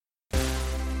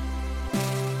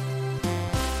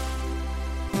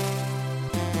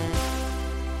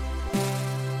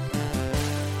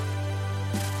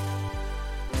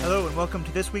welcome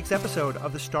to this week's episode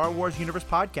of the Star Wars Universe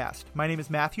Podcast. My name is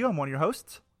Matthew, I'm one of your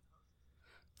hosts.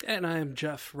 And I am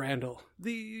Jeff Randall,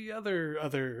 the other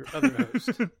host.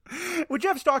 What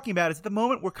Jeff's talking about is at the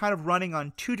moment we're kind of running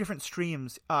on two different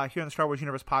streams here on the Star Wars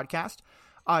Universe Podcast.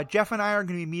 Jeff and I are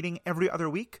going to be meeting every other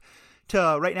week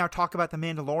to right now talk about The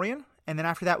Mandalorian, and then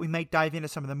after that we might dive into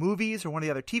some of the movies or one of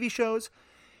the other TV shows.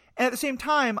 And at the same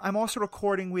time, I'm also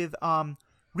recording with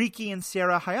Riki and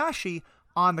Sarah Hayashi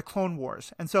on the Clone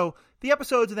Wars. And so the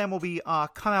episodes of them will be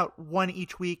come out one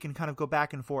each week and kind of go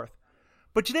back and forth.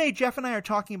 But today, Jeff and I are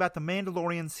talking about The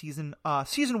Mandalorian season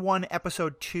 1,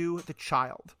 episode 2, The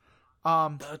Child.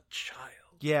 The Child.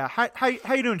 Yeah. How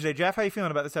you doing today, Jeff? How you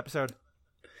feeling about this episode?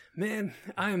 Man,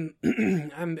 I'm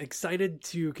I'm excited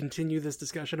to continue this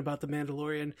discussion about The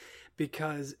Mandalorian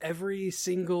because every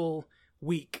single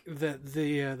week that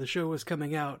the show was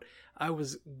coming out, I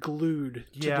was glued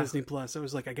to Disney Plus. I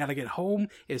was like, I gotta get home.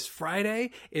 It's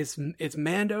Friday. It's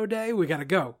Mando Day. We gotta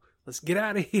go. Let's get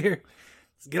out of here.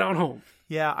 Let's get on home.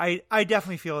 Yeah, I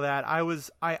definitely feel that.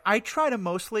 I try to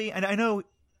mostly, and I know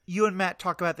you and Matt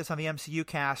talk about this on the MCU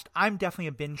cast. I'm definitely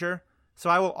a binger, so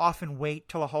I will often wait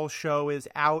till a whole show is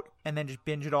out and then just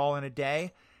binge it all in a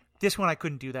day. This one I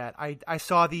couldn't do that. I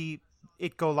saw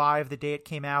it go live the day it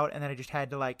came out, and then I just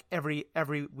had to like every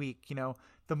week,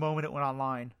 the moment it went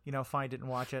online, find it and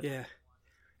watch it. Yeah.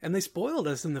 And they spoiled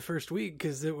us in the first week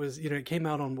because it was, it came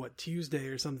out on Tuesday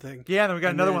or something. Yeah, then we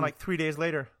got another one like 3 days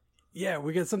later. Yeah,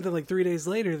 we got something like 3 days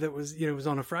later that was, it was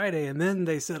on a Friday, and then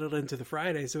they settled into the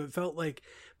Friday. So it felt like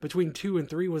between 2 and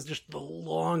 3 was just the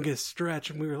longest stretch,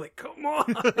 and we were like, come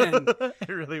on. It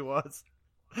really was.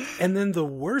 And then the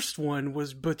worst one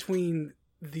was between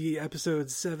the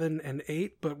episodes 7 and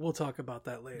 8, but we'll talk about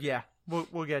that later. Yeah,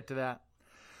 we'll get to that.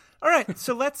 All right,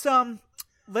 so let's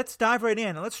dive right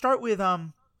in. Let's start with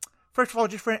first of all,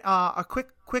 just for a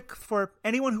quick for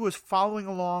anyone who is following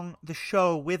along the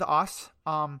show with us.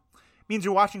 Means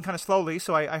you're watching kind of slowly,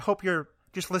 so I hope you're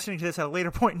just listening to this at a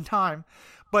later point in time.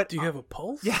 But do you have a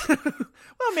pulse? Yeah.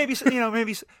 Well, maybe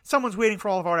someone's waiting for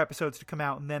all of our episodes to come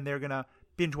out, and then they're gonna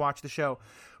binge watch the show.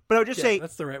 But I would just say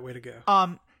that's the right way to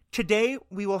go. Today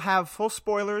we will have full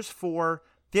spoilers for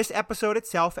this episode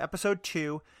itself, episode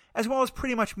 2, as well as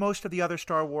pretty much most of the other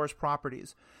Star Wars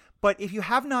properties. But if you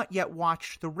have not yet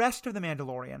watched the rest of The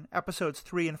Mandalorian, episodes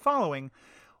 3 and following,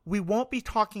 we won't be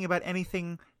talking about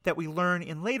anything that we learn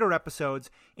in later episodes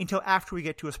until after we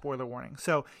get to a spoiler warning.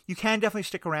 So you can definitely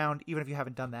stick around even if you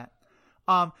haven't done that.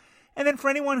 And then for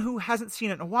anyone who hasn't seen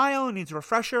it in a while and needs a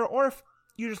refresher, or if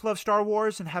you just love Star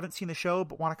Wars and haven't seen the show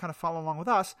but want to kind of follow along with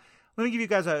us, let me give you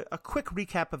guys a quick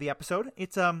recap of the episode.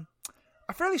 It's a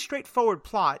fairly straightforward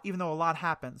plot, even though a lot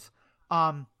happens.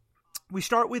 We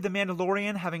start with the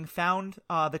Mandalorian having found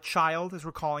the child, as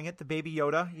we're calling it, the Baby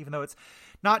Yoda, even though it's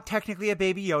not technically a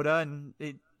Baby Yoda, and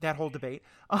that whole debate.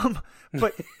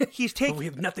 But he's taking... we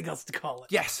have nothing else to call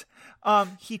it. Yes.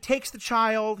 He takes the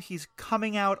child. He's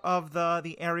coming out of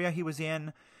the area he was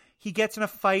in. He gets in a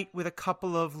fight with a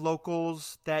couple of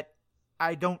locals that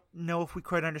I don't know if we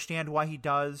quite understand why he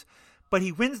does. But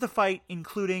he wins the fight,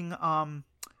 including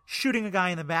shooting a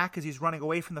guy in the back as he's running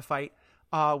away from the fight.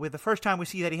 With the first time we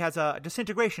see that he has a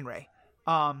disintegration ray,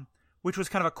 which was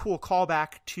kind of a cool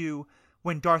callback to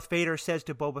when Darth Vader says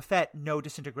to Boba Fett, no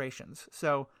disintegrations.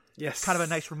 So yes, kind of a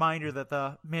nice reminder that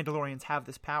the Mandalorians have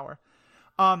this power.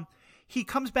 He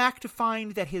comes back to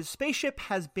find that his spaceship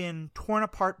has been torn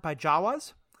apart by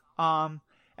Jawas.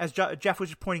 As Jeff was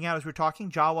just pointing out as we were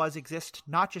talking, Jawas exist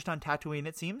not just on Tatooine,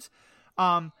 it seems.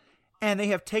 And they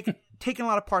have taken a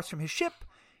lot of parts from his ship.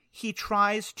 He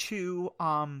tries to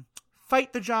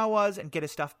fight the Jawas and get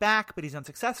his stuff back, but he's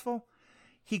unsuccessful.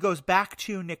 He goes back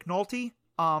to Nick Nolte,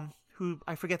 who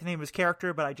I forget the name of his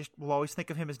character, but I just will always think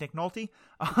of him as Nick Nolte.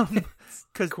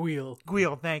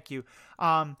 Gweel, thank you.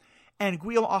 And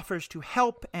Gweel offers to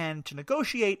help and to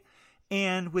negotiate,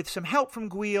 and with some help from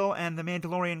Gweel and the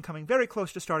Mandalorian coming very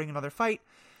close to starting another fight,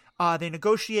 they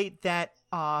negotiate that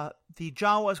the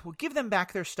Jawas will give them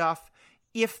back their stuff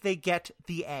if they get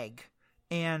the egg.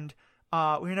 And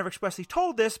we were never expressly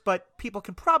told this, but people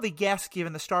can probably guess,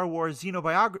 given the Star Wars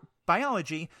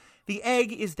xenobiology, the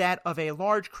egg is that of a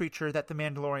large creature that the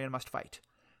Mandalorian must fight.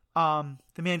 The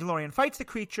Mandalorian fights the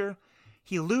creature,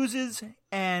 he loses,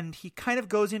 and he kind of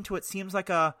goes into what seems like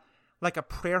a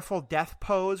prayerful death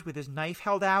pose with his knife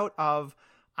held out of,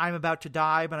 I'm about to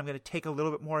die, but I'm going to take a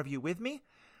little bit more of you with me.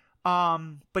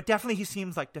 But definitely he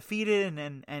seems like defeated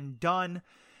and done.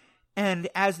 And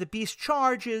as the beast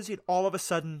charges, it all of a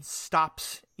sudden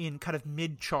stops in kind of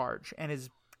mid-charge and is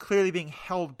clearly being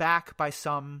held back by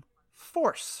some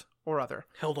force or other.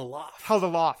 Held aloft. Held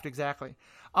aloft, exactly.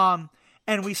 And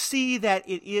And we see that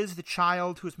it is the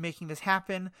child who's making this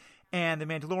happen, and the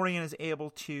Mandalorian is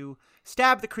able to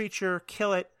stab the creature,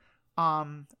 kill it,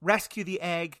 rescue the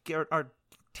egg, or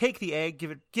take the egg,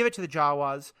 give it to the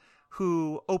Jawas,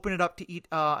 who open it up to eat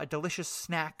a delicious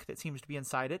snack that seems to be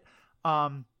inside it.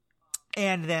 And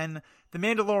then the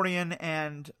Mandalorian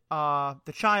and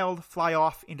the child fly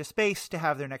off into space to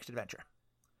have their next adventure.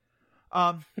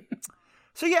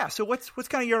 So what's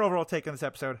kind of your overall take on this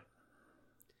episode?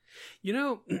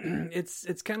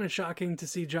 It's kind of shocking to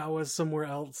see Jawas somewhere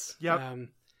else. Yep.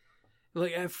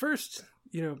 Like at first,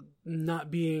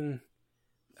 not being,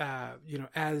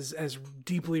 as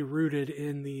deeply rooted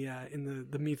in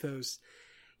the mythos,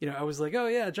 I was like, oh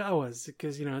yeah, Jawas,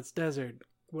 because it's desert,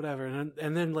 whatever,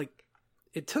 and then like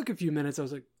it took a few minutes. I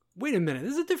was like, wait a minute,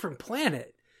 this is a different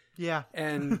planet. Yeah.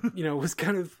 And was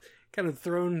kind of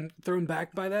thrown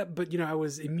back by that, but I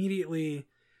was immediately,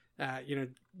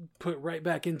 put right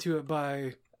back into it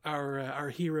by our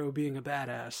hero being a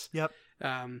badass. Yep.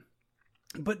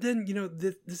 But then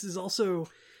this is also,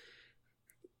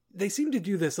 they seem to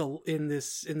do this in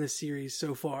this series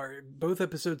so far. Both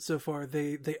episodes so far,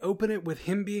 they open it with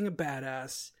him being a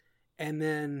badass, and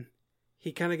then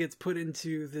he kind of gets put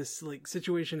into this like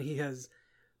situation he has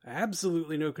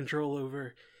absolutely no control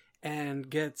over, and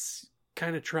gets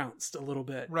kind of trounced a little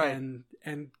bit, right?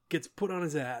 And gets put on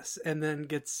his ass, and then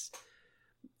gets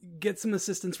some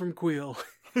assistance from Queel,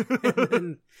 and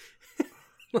then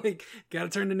like gotta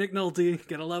turn to Nick Nolte,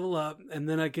 gotta level up, and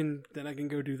then I can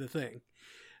go do the thing,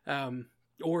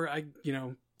 or I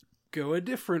go a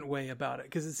different way about it,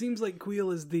 because it seems like Queel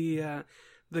is the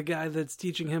guy that's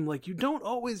teaching him like you don't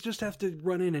always just have to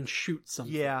run in and shoot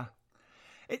something. Yeah,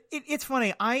 it's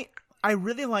funny. I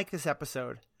really like this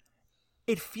episode.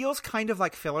 It feels kind of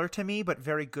like filler to me, but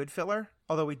very good filler,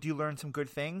 although we do learn some good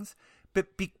things. But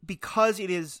because it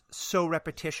is so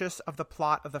repetitious of the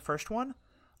plot of the first one,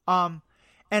 and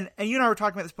you and I were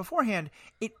talking about this beforehand,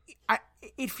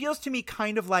 it feels to me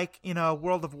kind of like in a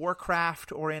World of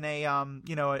Warcraft or in an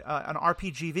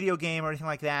RPG video game or anything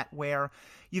like that, where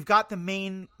you've got the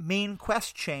main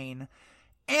quest chain,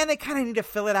 and they kind of need to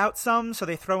fill it out some, so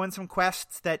they throw in some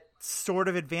quests that sort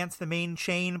of advance the main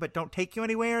chain but don't take you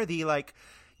anywhere.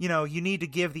 You need to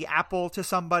give the apple to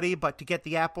somebody, but to get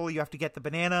the apple, you have to get the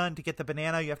banana, and to get the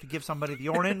banana, you have to give somebody the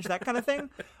orange, that kind of thing.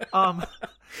 I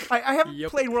haven't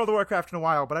played World of Warcraft in a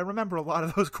while, but I remember a lot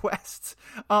of those quests.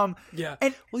 Yeah.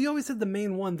 And you always had the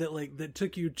main one that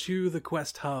took you to the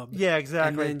quest hub. Yeah,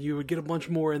 exactly. And then you would get a bunch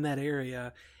more in that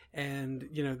area, and,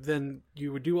 then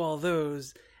you would do all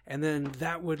those, and then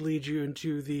that would lead you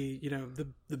into the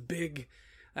big...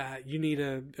 you need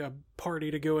a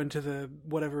party to go into the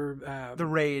whatever the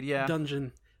raid,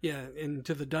 dungeon,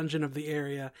 into the dungeon of the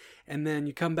area, and then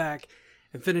you come back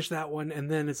and finish that one, and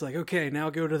then it's like, okay, now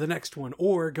go to the next one,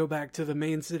 or go back to the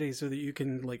main city so that you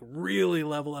can like really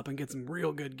level up and get some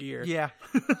real good gear. Yeah.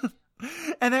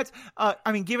 And that's,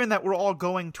 given that we're all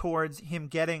going towards him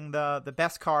getting the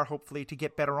best car, hopefully, to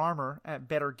get better armor and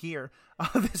better gear,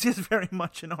 this is very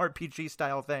much an RPG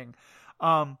style thing.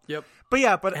 Yep.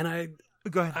 And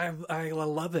go ahead. I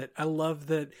love it. I love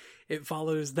that it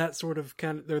follows that sort of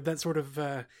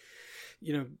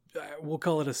we'll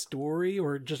call it a story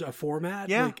or just a format.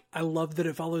 Yeah. Like, I love that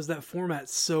it follows that format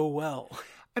so well.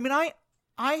 I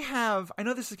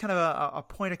know this is kind of a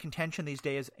point of contention these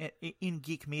days in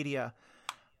geek media.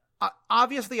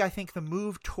 Obviously, I think the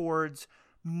move towards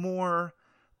more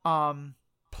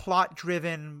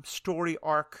plot-driven story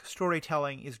arc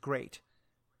storytelling is great.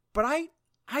 But I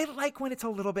like when it's a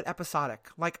little bit episodic.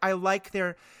 Like, I like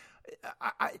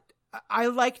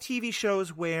TV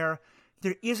shows where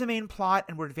there is a main plot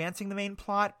and we're advancing the main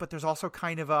plot, but there's also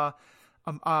kind of a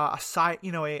side,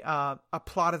 a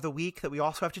plot of the week that we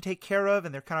also have to take care of,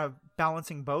 and they're kind of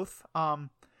balancing both.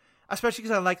 Especially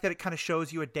because I like that it kind of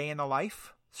shows you a day in the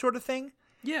life sort of thing.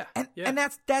 Yeah. And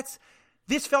that's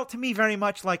this felt to me very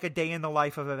much like a day in the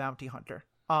life of a bounty hunter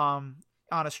on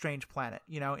a strange planet,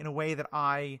 in a way that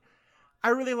I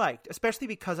really liked, especially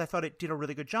because I thought it did a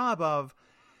really good job of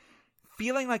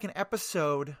feeling like an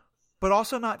episode, but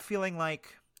also not feeling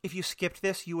like if you skipped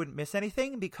this, you wouldn't miss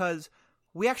anything, because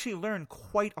we actually learned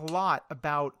quite a lot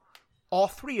about all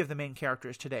three of the main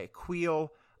characters today: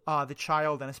 Queel, the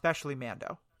child, and especially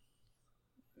Mando.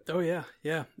 Oh, yeah.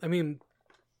 Yeah.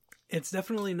 It's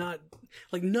definitely not...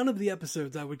 Like, none of the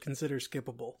episodes I would consider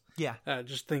skippable. Yeah.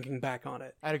 Just thinking back on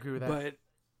it. I'd agree with that. But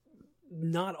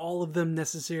not all of them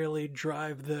necessarily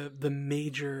drive the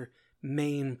major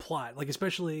main plot. Like,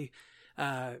 especially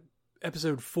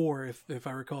episode 4, if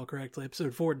I recall correctly.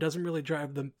 Episode 4 doesn't really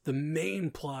drive the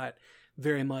main plot,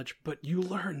 very much, but you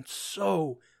learn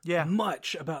so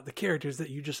much about the characters that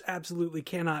you just absolutely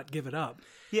cannot give it up.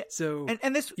 Yeah. So,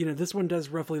 and this, this one does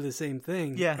roughly the same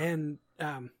thing. Yeah. And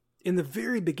in the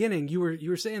very beginning, you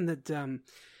were saying that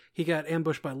he got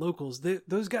ambushed by locals.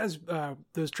 Those guys,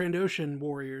 those Trandoshan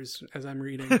warriors, as I'm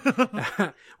reading,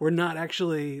 were not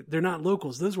actually. They're not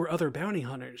locals. Those were other bounty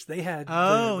hunters. They had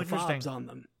the fobs on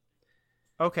them.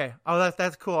 Okay. Oh,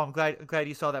 that's cool. I'm glad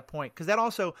you saw that point, because that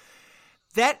also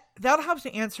that helps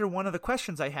to answer one of the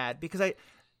questions I had, because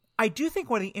I do think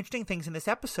one of the interesting things in this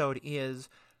episode is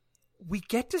we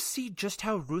get to see just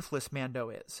how ruthless Mando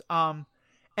is. And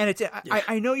it's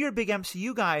I know you're a big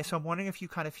MCU guy, so I'm wondering if you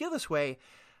kind of feel this way.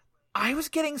 I was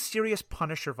getting serious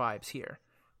Punisher vibes here.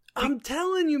 I'm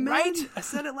telling you, man. Right? I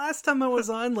said it last time I was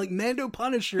on. Like, Mando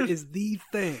Punisher is the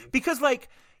thing. Because, like,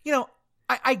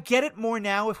 I get it more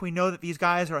now if we know that these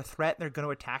guys are a threat and they're going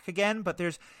to attack again. But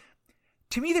there's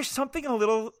something a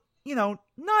little,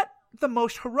 not the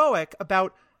most heroic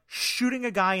about shooting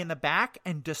a guy in the back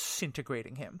and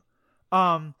disintegrating him.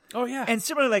 Oh yeah. And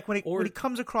similarly, like when he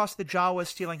comes across the Jawa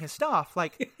stealing his stuff,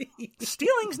 like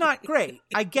stealing's not great.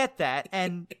 I get that,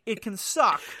 and it can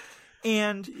suck.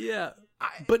 And yeah,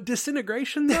 but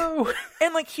disintegration though,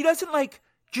 and like he doesn't like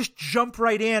just jump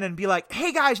right in and be like,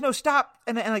 "Hey guys, no, stop,"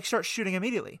 and like start shooting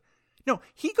immediately. No,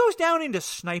 he goes down into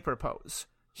sniper pose.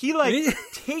 He like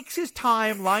takes his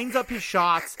time, lines up his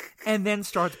shots, and then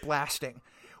starts blasting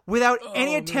without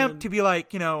any attempt to be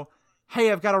like, hey,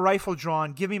 I've got a rifle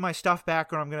drawn. Give me my stuff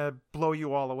back or I'm going to blow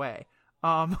you all away.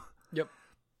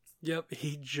 Yep.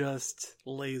 He just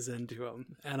lays into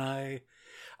him. And I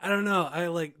don't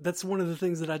know. That's one of the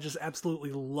things that I just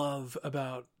absolutely love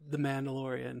about The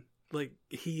Mandalorian. Like,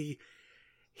 he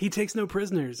takes no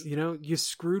prisoners, you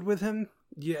screwed with him.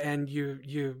 And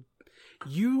you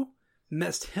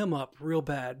messed him up real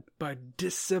bad by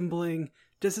disassembling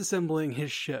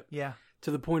his ship. Yeah.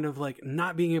 To the point of like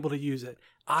not being able to use it.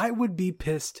 I would be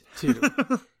pissed too.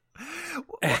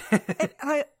 and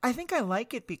I think I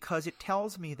like it because it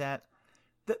tells me that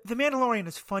the Mandalorian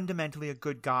is fundamentally a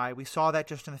good guy. We saw that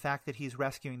just in the fact that he's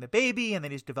rescuing the baby and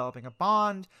that he's developing a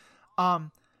bond. But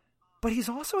he's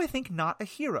also, I think, not a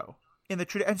hero in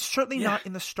the and certainly not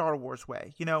in the Star Wars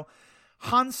way.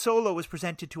 Han Solo was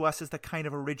presented to us as the kind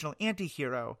of original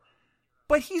anti-hero,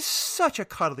 but he's such a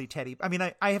cuddly teddy. I mean,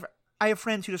 I have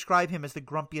friends who describe him as the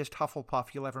grumpiest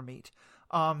Hufflepuff you'll ever meet.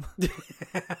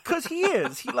 Because he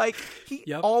is.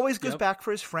 He always goes back for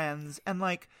his friends. And,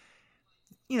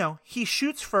 he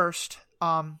shoots first.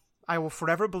 I will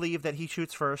forever believe that he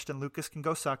shoots first and Lucas can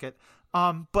go suck it.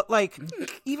 But,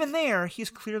 even there, he's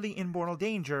clearly in mortal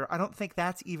danger. I don't think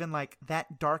that's even,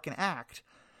 that dark an act.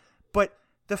 But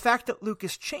the fact that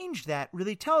Lucas changed that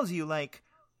really tells you,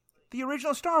 the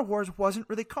original Star Wars wasn't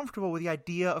really comfortable with the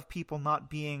idea of people not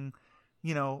being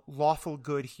lawful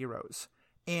good heroes.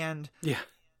 And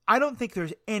I don't think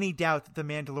there's any doubt that the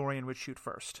Mandalorian would shoot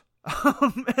first.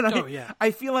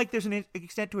 I feel like there's an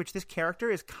extent to which this character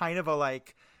is kind of a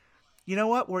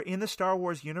what? We're in the Star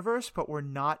Wars universe, but we're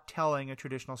not telling a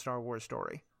traditional Star Wars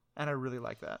story. And I really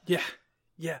like that. Yeah.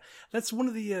 Yeah. That's one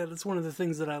of the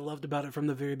things that I loved about it from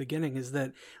the very beginning is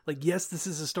that, yes, this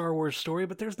is a Star Wars story,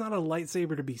 but there's not a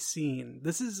lightsaber to be seen.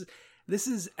 This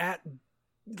is at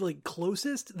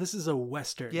closest, this is a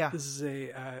Western. Yeah. This is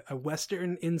a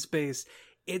Western in space.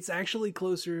 It's actually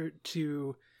closer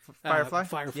to Firefly.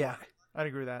 Yeah, I'd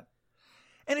agree with that.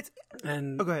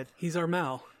 And go ahead. He's our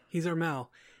Mal.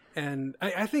 And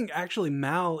I think actually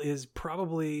Mal is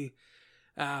probably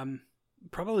a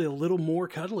little more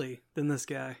cuddly than this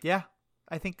guy. Yeah.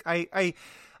 I think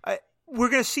we're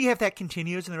going to see if that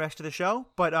continues in the rest of the show,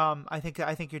 but I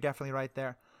think you're definitely right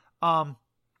there.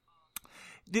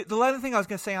 The other thing I was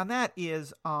going to say on that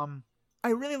is I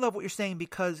really love what you're saying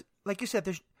because, like you said,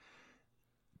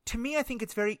 to me, I think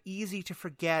it's very easy to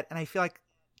forget, and I feel like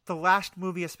the last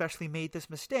movie especially made this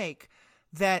mistake,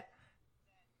 that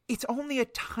it's only a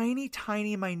tiny,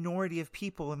 tiny minority of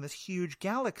people in this huge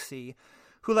galaxy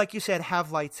who, like you said, have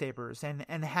lightsabers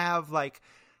and have,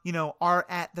 are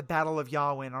at the Battle of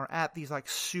Yavin, are at these,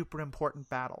 super important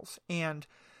battles. And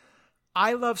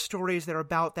I love stories that are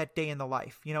about that day in the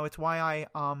life. It's why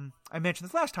I mentioned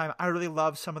this last time. I really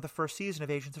love some of the first season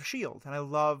of Agents of S.H.I.E.L.D. And I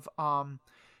love,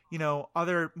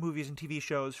 other movies and TV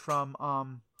shows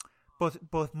from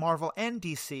both Marvel and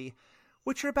DC,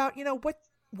 which are about,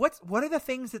 what are the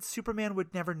things that Superman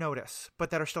would never notice, but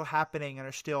that are still happening and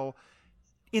are still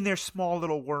in their small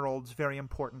little worlds, very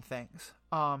important things.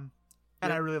 And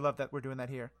I really love that we're doing that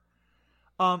here.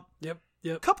 Yep.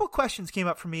 A couple questions came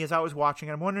up for me as I was watching,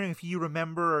 and I'm wondering if you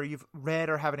remember or you've read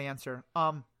or have an answer.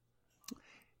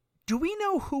 Do we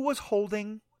know who was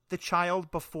holding the child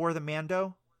before the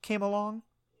Mando came along,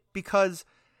 because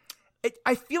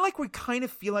I feel like we kind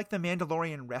of feel like the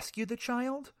Mandalorian rescued the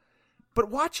child, but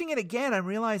watching it again, I'm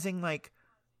realizing like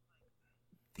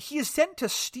he is sent to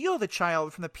steal the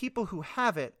child from the people who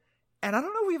have it, and I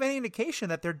don't know if we have any indication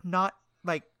that they're not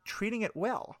like treating it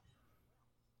well.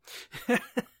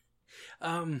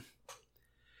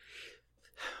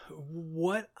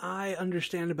 What I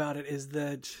understand about it is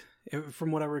that,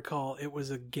 from what I recall, it was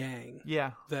a gang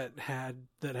that had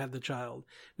the child.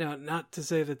 Now, not to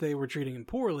say that they were treating him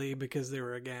poorly because they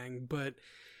were a gang, but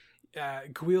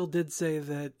Gweel did say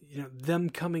that them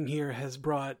coming here has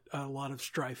brought a lot of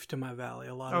strife to my valley,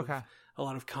 a lot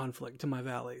of conflict to my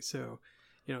valley. So,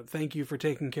 thank you for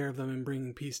taking care of them and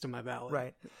bringing peace to my valley.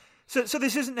 Right. So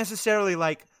this isn't necessarily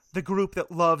like the group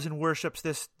that loves and worships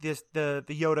the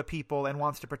Yoda people and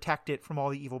wants to protect it from all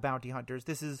the evil bounty hunters.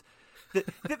 This is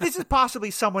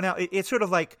possibly someone else. It's sort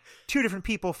of like two different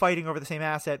people fighting over the same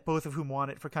asset, both of whom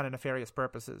want it for kind of nefarious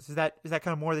purposes. Is that kind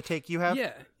of more the take you have?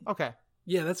 Yeah. Okay.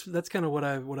 Yeah, that's kind of what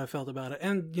I felt about it.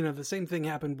 And the same thing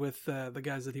happened with the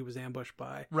guys that he was ambushed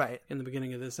by. Right. In the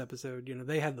beginning of this episode,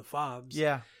 they had the fobs.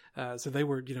 Yeah. So they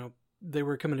were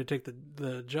coming to take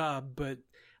the job, but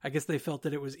I guess they felt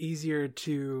that it was easier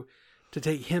to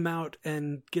take him out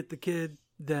and get the kid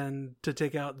than to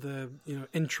take out the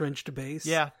entrenched base.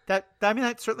 Yeah, that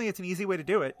certainly it's an easy way to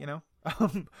do it.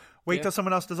 Wait till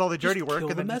someone else does all the dirty work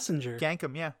and then messenger. Gank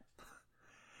him. Yeah,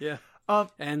 yeah.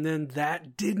 And then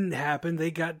that didn't happen. They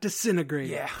got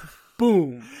disintegrated. Yeah,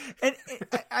 boom. And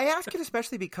I ask it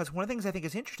especially because one of the things I think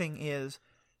is interesting is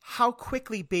how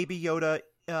quickly Baby Yoda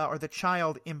or the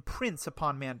child imprints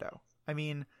upon Mando. I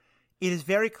mean, it is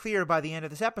very clear by the end of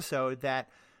this episode that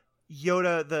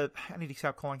Yoda, I need to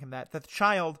stop calling him that the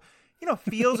child,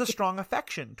 feels a strong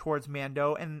affection towards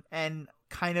Mando and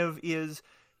kind of is,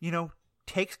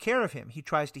 takes care of him. He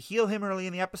tries to heal him early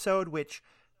in the episode, which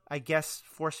I guess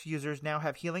Force users now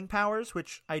have healing powers,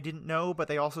 which I didn't know, but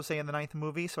they also say in the 9th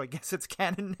movie, so I guess it's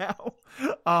canon now.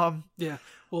 Yeah.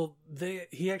 Well,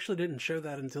 he actually didn't show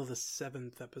that until the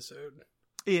 7th episode.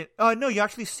 No, you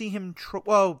actually see him.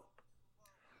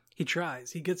 He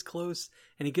tries. He gets close,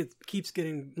 and he keeps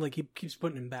putting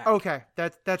him back. Okay,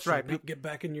 that's right. No, get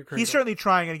back in your cradle. He's certainly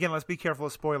trying, and again, let's be careful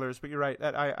of spoilers. But you're right.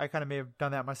 I kind of may have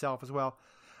done that myself as well.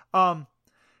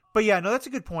 But yeah, no, that's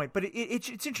a good point. But it's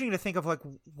interesting to think of like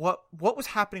what was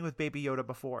happening with Baby Yoda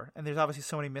before, and there's obviously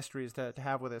so many mysteries to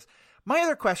have with this. My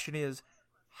other question is,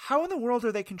 how in the world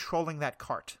are they controlling that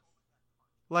cart?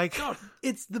 Like,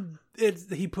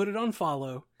 he put it on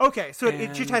follow. Okay, so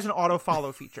it just has an auto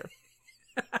follow feature.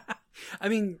 I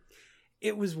mean,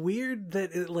 it was weird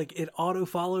that it auto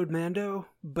followed Mando,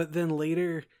 but then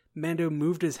later Mando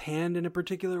moved his hand in a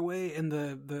particular way, and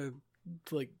the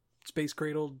space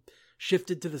cradle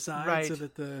shifted to the side so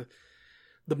that the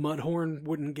Mudhorn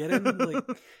wouldn't get him.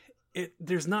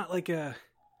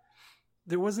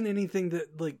 There wasn't anything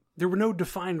that there were no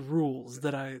defined rules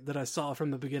that I saw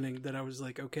from the beginning that I was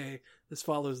like, okay, this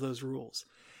follows those rules.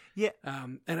 Yeah.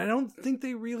 And I don't think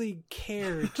they really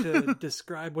care to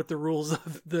describe what the rules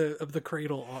of the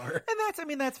cradle are.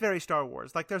 And that's very Star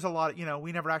Wars. Like, there's a lot of,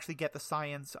 we never actually get the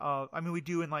science of, we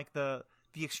do in like the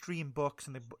extreme books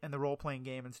and the role playing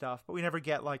game and stuff, but we never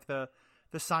get like the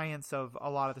science of a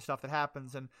lot of the stuff that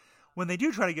happens. And when they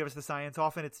do try to give us the science,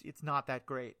 often it's not that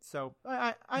great. So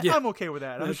I'm okay with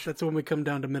that. That's when we come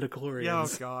down to midichlorians.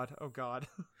 Yeah, oh God.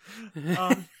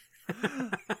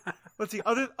 Let's see,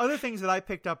 other things that I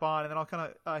picked up on, and then I'll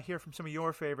kind of hear from some of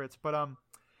your favorites. But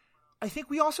I think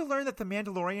we also learned that the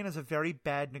Mandalorian is a very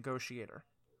bad negotiator.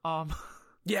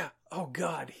 Yeah. Oh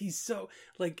God, he's so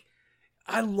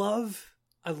I love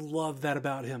that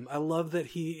about him. I love that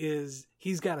he's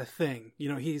got a thing.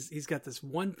 He's got this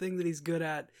one thing that he's good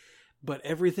at, but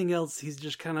everything else he's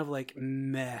just kind of like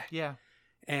meh. Yeah.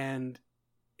 And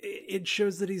it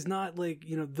shows that he's not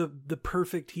the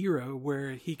perfect hero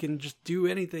where he can just do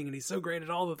anything and he's so great at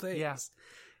all the things. Yeah.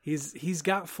 He's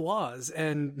got flaws,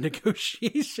 and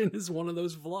negotiation is one of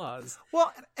those flaws.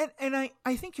 Well, and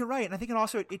I think you're right. And I think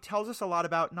it tells us a lot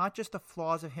about not just the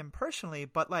flaws of him personally,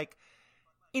 but like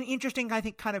an interesting, I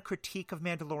think, kind of critique of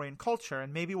Mandalorian culture.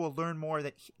 And maybe we'll learn more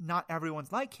that not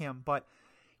everyone's like him, but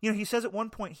he says at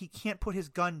one point he can't put his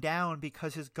gun down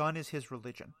because his gun is his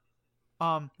religion.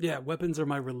 Weapons are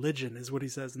my religion is what he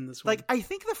says in this one. Like, I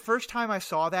think the first time I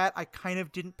saw that, I kind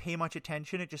of didn't pay much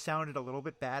attention. It just sounded a little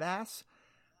bit badass.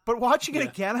 But watching it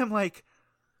again, I'm like,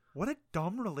 what a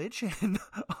dumb religion. And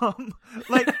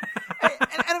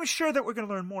I'm sure that we're going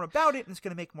to learn more about it and it's going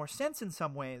to make more sense in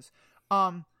some ways.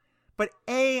 But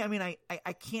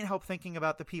I can't help thinking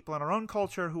about the people in our own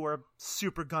culture who are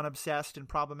super gun obsessed in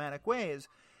problematic ways.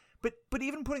 But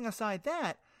even putting aside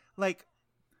that, like,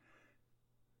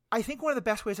 I think one of the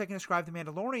best ways I can describe the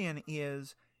Mandalorian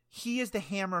is he is the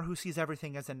hammer who sees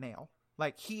everything as a nail.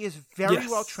 Like, he is very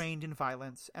well trained in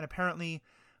violence, and apparently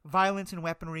violence and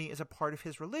weaponry is a part of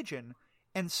his religion.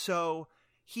 And so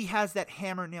he has that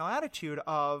hammer nail attitude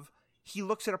of, he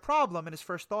looks at a problem and his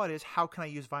first thought is, how can I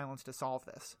use violence to solve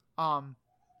this? And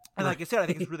like I said, I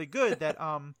think it's really good that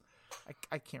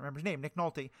I can't remember his name, Nick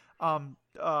Nolte,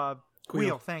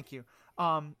 Queel, thank you,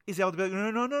 is able to be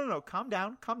like, no, calm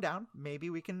down. Maybe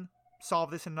we can solve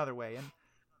this in another way. And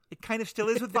it kind of still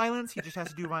is with violence. He just has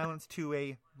to do violence to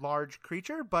a large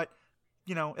creature, but,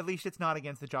 you know, at least it's not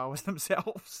against the Jawas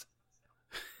themselves.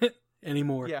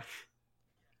 Anymore. Yeah.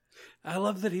 I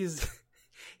love that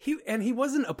he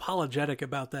wasn't apologetic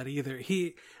about that either.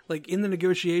 He, like, in the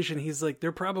negotiation, he's like,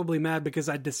 they're probably mad because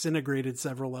I disintegrated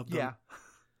several of them. Yeah.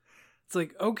 It's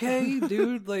like, okay,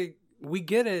 dude, like, we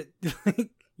get it. Like,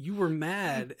 you were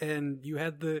mad and you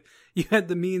had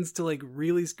the means to, like,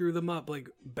 really screw them up, like,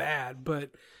 bad,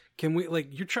 but can we, like,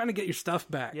 you're trying to get your stuff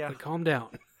back. Yeah. Like, calm down.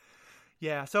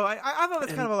 Yeah. So I thought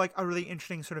that's kind of like a really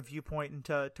interesting sort of viewpoint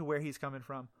into where he's coming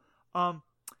from.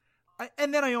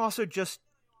 And then I also just,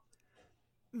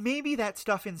 maybe that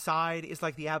stuff inside is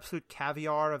like the absolute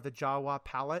caviar of the Jawa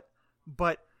palate,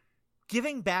 but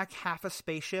giving back half a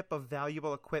spaceship of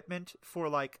valuable equipment for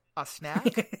like a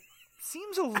snack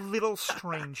seems a little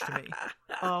strange to me.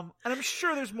 And I'm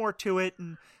sure there's more to it,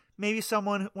 and maybe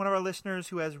one of our listeners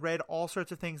who has read all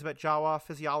sorts of things about Jawa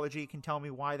physiology can tell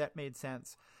me why that made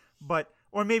sense. But,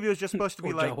 or maybe it was just supposed to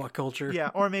be like Jawa culture.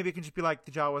 Yeah, or maybe it can just be like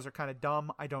the Jawas are kind of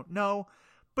dumb. I don't know.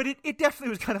 But it definitely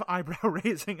was kind of eyebrow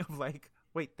raising of like,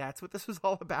 wait, that's what this was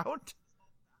all about?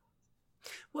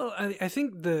 Well, I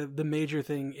think the major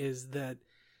thing is that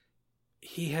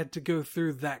he had to go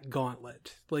through that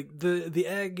gauntlet. Like, the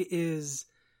egg is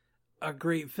a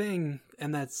great thing,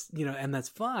 and that's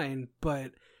fine,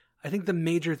 but I think the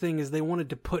major thing is they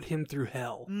wanted to put him through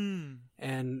hell.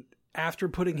 And after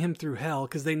putting him through hell,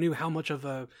 because they knew how much of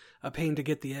a pain to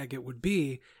get the egg it would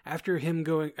be, after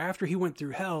he went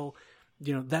through hell,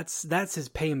 you know, that's his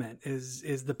payment,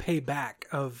 is the payback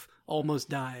of almost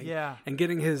dying. Yeah. And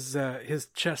getting his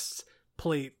chest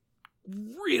plate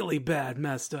really bad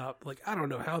messed up. Like, I don't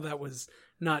know how that was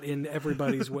not in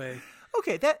everybody's way.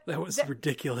 Okay, that was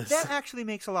ridiculous. That actually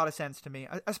makes a lot of sense to me,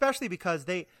 especially because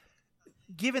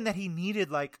given that he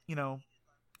needed, like, you know,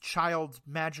 child's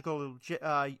magical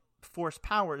force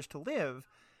powers to live,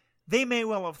 they may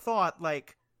well have thought,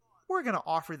 like, we're going to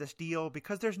offer this deal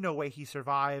because there's no way he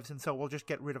survives, and so we'll just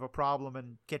get rid of a problem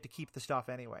and get to keep the stuff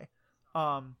anyway.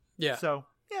 Yeah. So,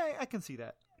 yeah, I can see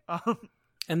that.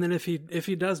 And then if he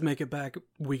does make it back,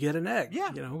 we get an egg.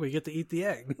 Yeah. You know, we get to eat the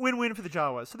egg. Win-win for the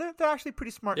Jawas. So they're actually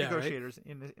pretty smart negotiators,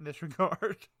 right? in this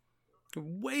regard.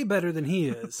 Way better than he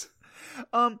is.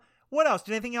 What else?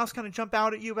 Did anything else kind of jump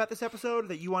out at you about this episode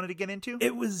that you wanted to get into?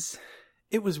 It was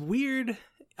weird.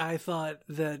 I thought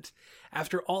that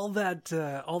after all that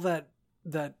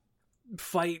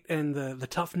fight and the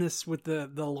toughness with the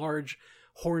large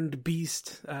horned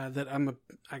beast that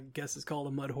I guess is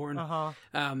called a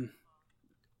mudhorn.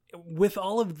 With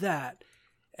all of that,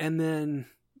 and then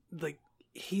like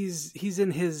he's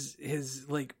in his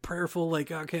like prayerful, like,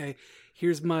 okay,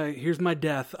 here's my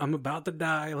death. I'm about to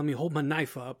die. Let me hold my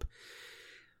knife up.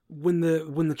 When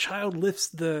the child lifts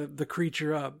the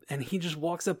creature up and he just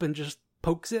walks up and just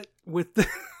pokes it with the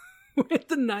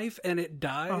knife and it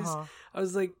dies. I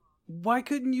was like, why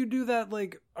couldn't you do that,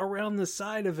 like, around the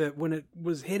side of it when it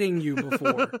was hitting you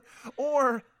before?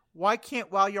 Or why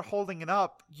can't, while you're holding it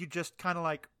up, you just kind of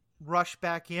like rush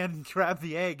back in, grab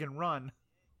the egg and run?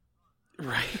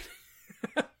 Right.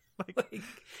 like,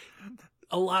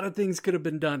 a lot of things could have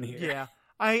been done here. Yeah.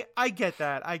 I get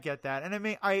that. And I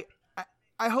mean, I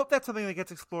hope that's something that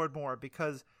gets explored more,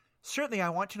 because certainly I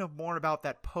want to know more about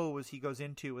that pose he goes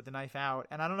into with the knife out.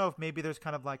 And I don't know if maybe there's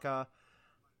kind of like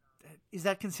is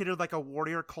that considered like a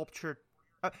warrior culture?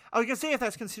 I was going to say if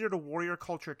that's considered a warrior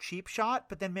culture cheap shot,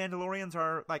 but then Mandalorians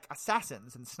are like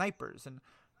assassins and snipers, and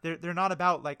they're not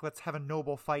about like, let's have a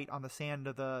noble fight on the sand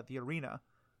of the arena.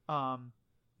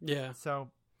 Yeah. So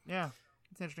yeah,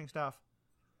 it's interesting stuff.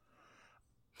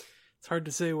 It's hard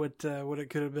to say what it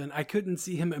could have been. I couldn't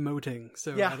see him emoting,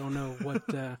 so yeah. I don't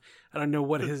know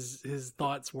what his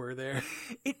thoughts were there.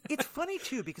 It's funny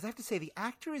too, because I have to say the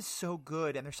actor is so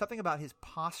good, and there's something about his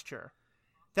posture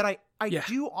that I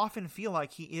do often feel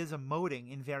like he is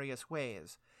emoting in various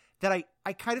ways. That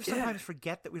I kind of sometimes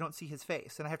forget that we don't see his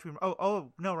face, and I have to remember.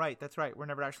 Oh no, right, that's right. We're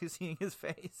never actually seeing his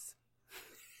face.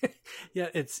 Yeah,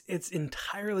 it's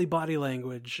entirely body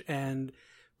language, and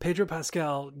Pedro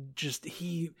Pascal just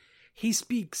he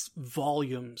speaks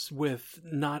volumes with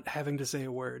not having to say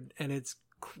a word, and it's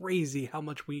crazy how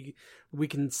much we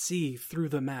can see through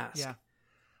the mask. Yeah.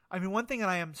 I mean, one thing that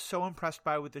I am so impressed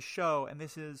by with the show, and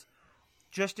this is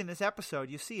just in this episode,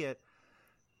 you see it,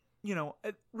 you know,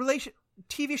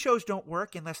 TV shows don't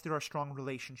work unless there are strong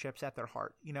relationships at their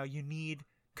heart. You know, you need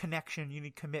connection, you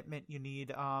need commitment, you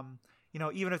need, you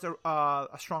know, even if it's a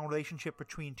strong relationship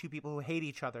between two people who hate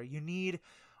each other, you need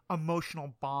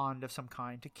emotional bond of some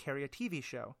kind to carry a TV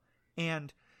show.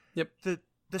 And the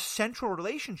central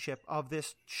relationship of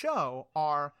this show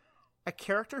are a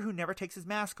character who never takes his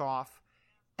mask off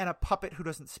and a puppet who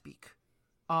doesn't speak.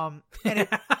 And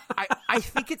I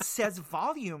think it says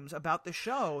volumes about the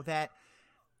show that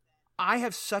I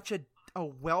have such a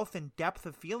wealth and depth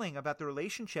of feeling about the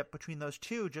relationship between those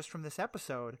two just from this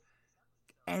episode.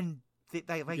 And they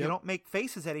don't make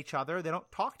faces at each other. They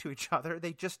don't talk to each other.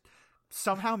 They just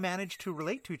somehow manage to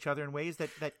relate to each other in ways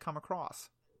that come across.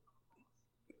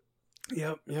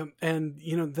 Yep. And,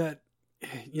 you know, that,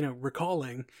 you know,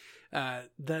 recalling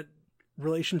that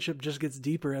relationship just gets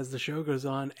deeper as the show goes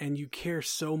on, and you care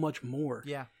so much more.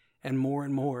 Yeah. And more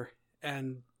and more.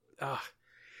 And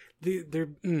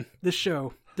this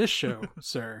show,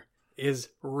 sir, is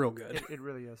real good. It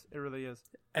really is. It really is.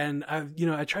 And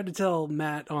I tried to tell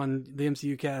Matt on the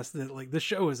MCU cast that, like, this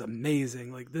show is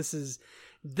amazing. Like, this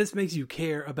makes you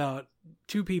care about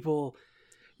two people.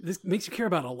 This makes you care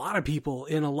about a lot of people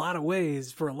in a lot of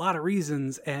ways for a lot of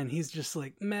reasons. And he's just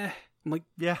like, meh. I'm like,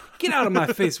 yeah, get out of my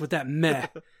face with that meh.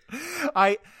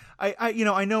 I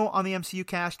know on the MCU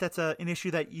cast, that's an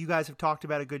issue that you guys have talked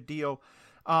about a good deal.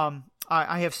 I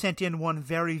have sent in one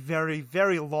very, very,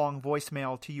 very long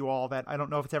voicemail to you all that I don't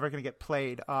know if it's ever going to get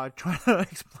played, trying to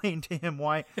explain to him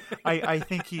why I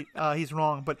think he's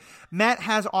wrong. But Matt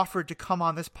has offered to come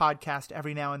on this podcast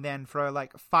every now and then for a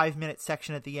 5-minute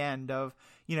section at the end of,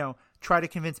 you know, try to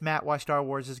convince Matt why Star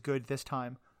Wars is good this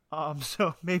time.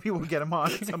 So maybe we'll get him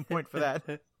on at some point for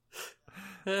that.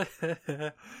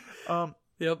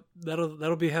 Yep, that'll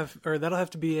have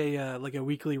to be a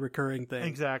weekly recurring thing.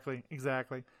 Exactly.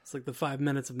 It's like the 5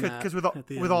 minutes of Matt because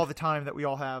with all the time that we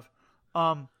all have.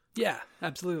 Yeah,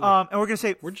 absolutely. And we're gonna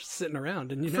say we're just sitting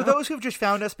around, and for those who've just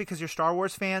found us because you're Star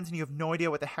Wars fans and you have no idea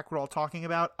what the heck we're all talking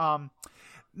about.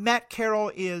 Matt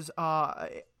Carroll is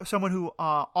someone who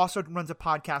also runs a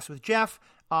podcast with Jeff.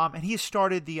 And he has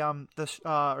started you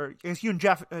and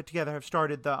Jeff together have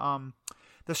started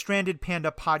the Stranded Panda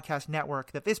podcast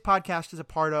network that this podcast is a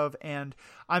part of. And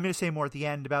I'm going to say more at the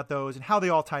end about those and how they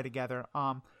all tie together.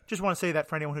 Just want to say that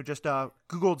for anyone who just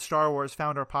Googled Star Wars,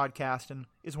 found our podcast, and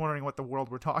is wondering what the world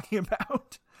we're talking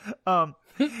about.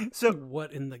 So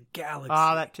what in the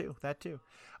galaxy? That too.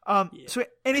 Yeah. So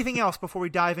anything else before we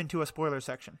dive into a spoiler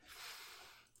section?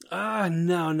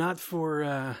 No, not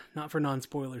for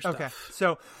non-spoiler stuff. Okay.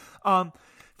 So,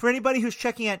 for anybody who's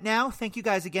checking out now, thank you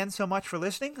guys again so much for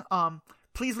listening.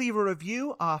 Please leave a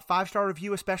review. 5-star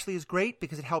review especially is great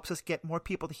because it helps us get more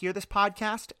people to hear this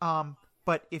podcast.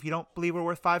 But if you don't believe we're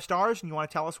worth 5 stars and you want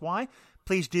to tell us why,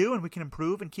 please do, and we can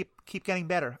improve and keep getting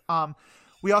better.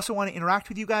 We also want to interact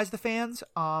with you guys, the fans.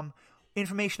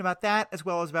 Information about that, as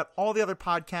well as about all the other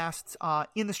podcasts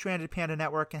in the Stranded Panda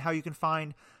Network and how you can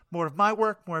find more of my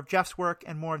work, more of Jeff's work,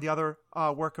 and more of the other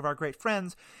work of our great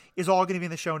friends is all going to be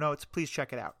in the show notes. Please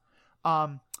check it out.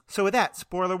 So with that,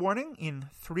 spoiler warning in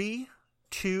 3,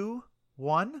 2,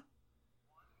 1.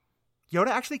 Yoda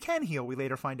actually can heal, we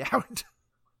later find out.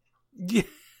 Yeah.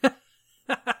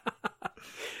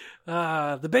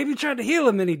 The baby tried to heal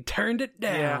him and he turned it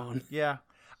down. Yeah.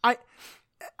 I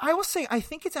will say, I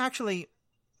think it's actually,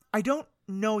 I don't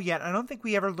know yet. I don't think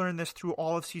we ever learned this through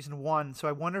all of season 1, so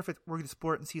I wonder if we're going to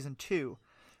explore it in season 2.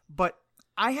 But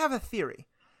I have a theory,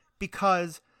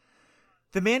 because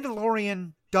the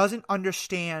Mandalorian doesn't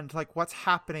understand what's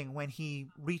happening when he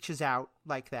reaches out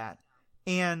like that,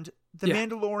 and the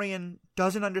Mandalorian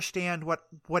doesn't understand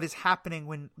what is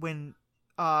happening when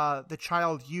the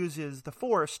child uses the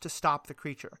Force to stop the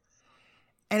creature.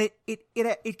 And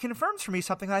it confirms for me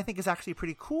something that I think is actually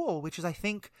pretty cool, which is I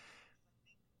think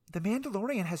the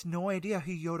Mandalorian has no idea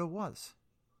who Yoda was,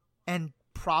 and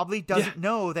probably doesn't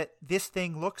know that this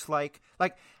thing looks like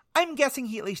I'm guessing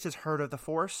he at least has heard of the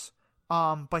Force,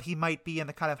 but he might be in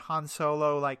the kind of Han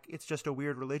Solo, it's just a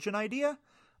weird religion idea.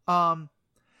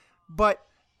 But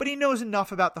he knows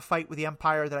enough about the fight with the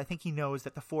Empire that I think he knows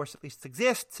that the Force at least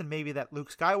exists, and maybe that Luke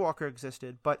Skywalker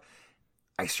existed. But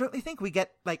I certainly think we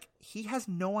get, he has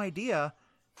no idea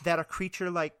that a creature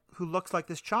who looks like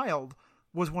this child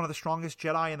was one of the strongest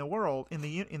Jedi in the world, in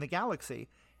the galaxy.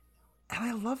 And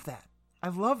I love that. I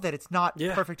love that it's not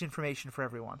perfect information for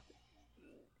everyone.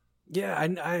 Yeah,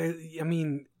 I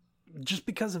mean, just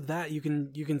because of that, you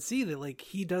can see that like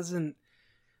he doesn't,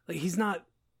 like he's not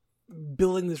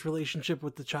building this relationship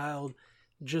with the child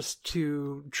just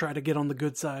to try to get on the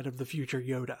good side of the future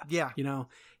Yoda. Yeah. You know,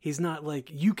 he's not like,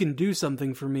 you can do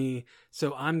something for me,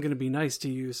 so I'm going to be nice to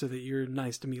you so that you're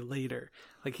nice to me later.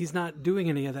 Like, he's not doing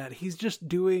any of that. He's just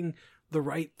doing the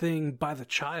right thing by the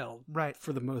child. Right.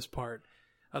 For the most part.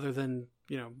 Other than,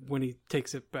 you know, when he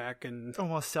takes it back and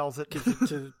almost sells it. Gives it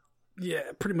to, yeah,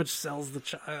 pretty much sells the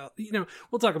child. You know,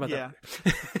 we'll talk about that.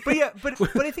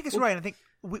 But I think it's right. I think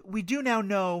we do now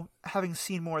know, having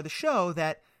seen more of the show,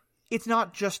 that it's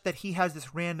not just that he has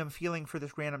this random feeling for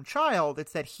this random child.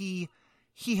 It's that he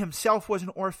himself was an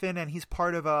orphan, and he's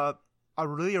part of a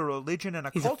religion and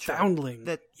he's culture a foundling.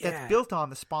 That's built on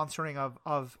the sponsoring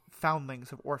of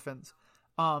foundlings, of orphans.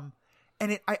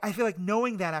 And I feel like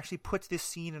knowing that actually puts this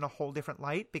scene in a whole different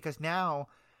light, because now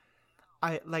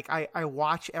I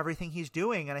watch everything he's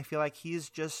doing, and I feel like he's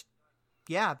just,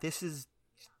 this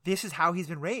is how he's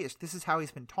been raised. This is how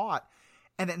he's been taught.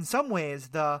 And in some ways,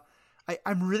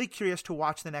 I'm really curious to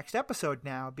watch the next episode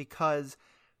now, because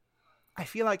I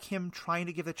feel like him trying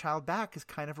to give the child back is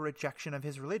kind of a rejection of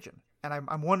his religion. And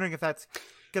I'm wondering if that's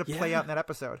going to play out in that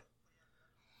episode.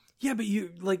 Yeah, but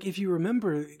if you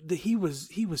remember that he was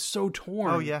so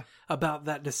torn about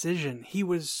that decision. He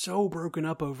was so broken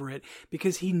up over it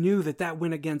because he knew that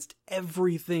went against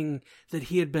everything that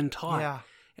he had been taught. Yeah.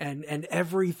 And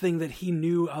everything that he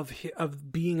knew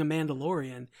of being a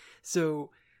Mandalorian. So,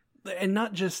 and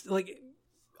not just like,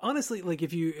 honestly, like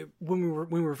when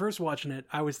we were first watching it,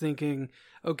 I was thinking,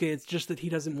 okay, it's just that he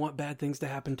doesn't want bad things to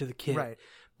happen to the kid. Right.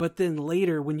 But then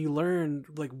later, when you learn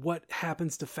like what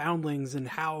happens to foundlings and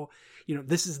how, you know,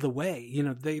 this is the way, you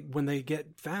know, when they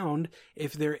get found,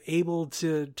 if they're able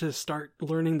to start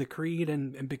learning the creed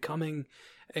and becoming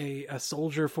a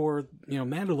soldier for, you know,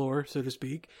 Mandalore, so to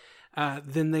speak,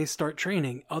 then they start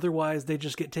training. Otherwise, they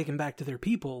just get taken back to their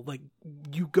people. Like,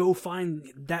 you go find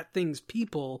that thing's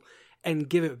people and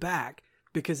give it back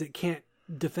because it can't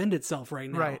defend itself right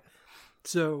now. Right.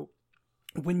 So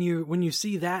when you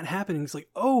see that happening, it's like,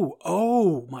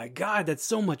 oh my God, that's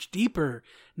so much deeper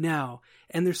now.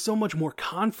 And there's so much more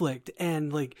conflict.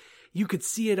 And like, you could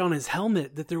see it on his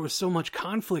helmet that there was so much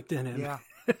conflict in him. Yeah.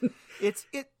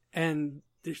 And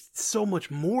there's so much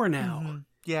more now. Mm-hmm.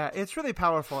 Yeah, it's really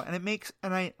powerful. And it makes,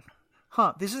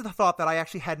 this is the thought that I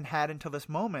actually hadn't had until this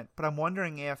moment, but I'm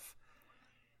wondering if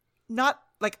not,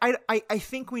 like, I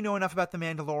think we know enough about the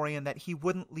Mandalorian that he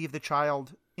wouldn't leave the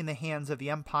child in the hands of the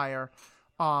Empire,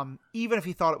 even if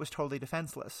he thought it was totally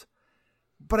defenseless.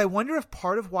 But I wonder if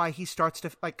part of why he starts to,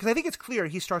 like, because I think it's clear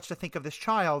he starts to think of this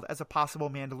child as a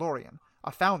possible Mandalorian,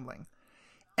 a foundling.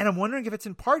 And I'm wondering if it's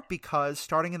in part because,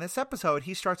 starting in this episode,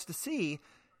 he starts to see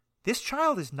this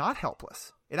child is not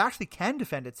helpless. It actually can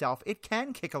defend itself. It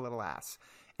can kick a little ass.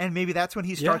 And maybe that's when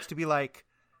he starts to be like,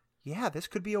 yeah, this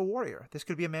could be a warrior. This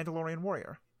could be a Mandalorian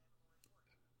warrior.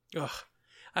 Ugh.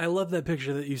 I love that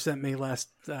picture that you sent me last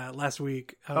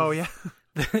week. Of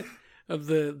of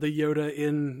the Yoda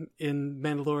in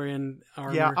Mandalorian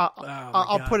armor. Yeah,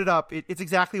 I'll put it up. It's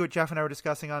exactly what Jeff and I were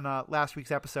discussing on last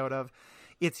week's episode of.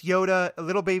 It's Yoda, a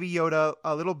little baby Yoda,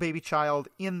 a little baby child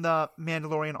in the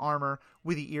Mandalorian armor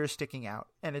with the ears sticking out.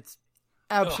 And it's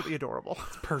absolutely adorable.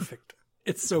 It's perfect.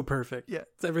 It's so perfect. Yeah.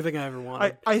 It's everything I ever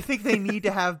wanted. I think they need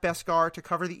to have Beskar to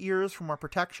cover the ears for more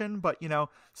protection, but, you know,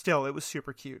 still, it was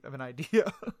super cute of an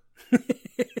idea.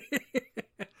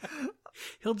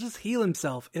 He'll just heal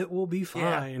himself. It will be fine.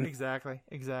 Yeah,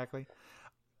 exactly.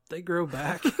 They grow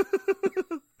back.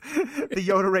 The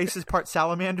Yoda race is part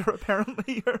salamander,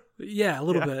 apparently. Yeah, a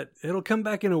little bit. It'll come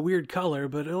back in a weird color,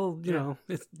 but it'll, you know,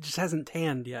 it just hasn't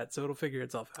tanned yet, so it'll figure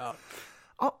itself out.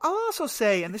 I'll also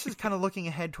say, and this is kind of looking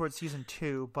ahead towards season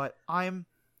 2, but I'm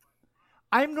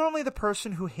normally the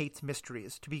person who hates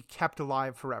mysteries to be kept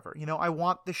alive forever. You know, I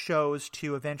want the shows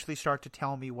to eventually start to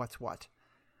tell me what's what.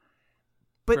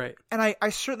 But, right. And I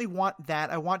certainly want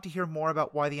that. I want to hear more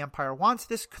about why the Empire wants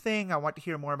this thing. I want to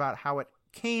hear more about how it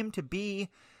came to be.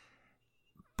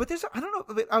 But I don't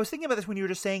know, I was thinking about this when you were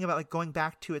just saying about like going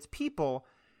back to its people.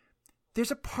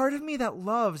 There's a part of me that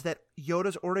loves that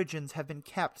Yoda's origins have been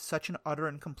kept such an utter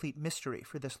and complete mystery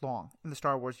for this long in the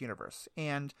Star Wars universe.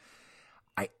 And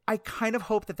I kind of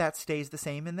hope that stays the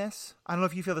same in this. I don't know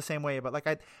if you feel the same way, but like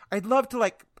I'd love to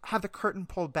like have the curtain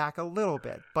pulled back a little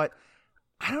bit, but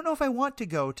I don't know if I want to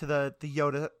go to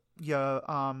the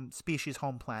Yoda species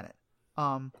home planet.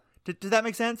 Does that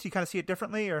make sense? You kind of see it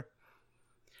differently, or?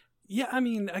 Yeah, I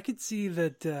mean, I could see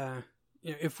that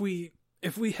you know, if we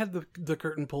had the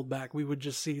curtain pulled back, we would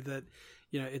just see that,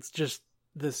 you know, it's just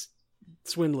this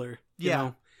swindler, you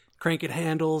know, cranking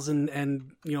handles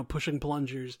and pushing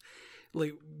plungers.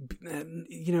 Like,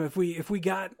 if we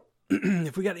got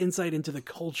if we got insight into the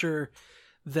culture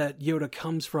that Yoda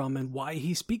comes from and why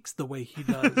he speaks the way he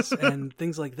does and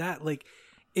things like that, like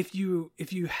if you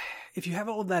have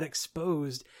all of that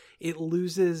exposed, it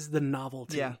loses the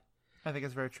novelty. Yeah, I think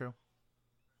it's very true.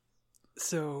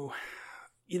 So,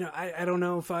 I don't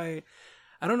know if I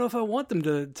want them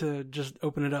to just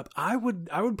open it up. I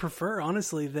would prefer,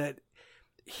 honestly, that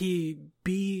he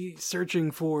be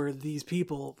searching for these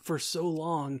people for so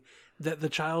long that the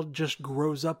child just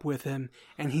grows up with him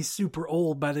and he's super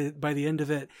old by the end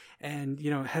of it, and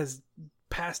has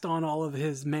passed on all of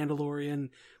his Mandalorian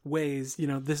ways.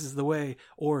 This is the way,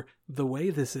 or the way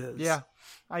this is. Yeah,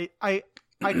 I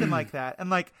can like that,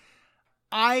 and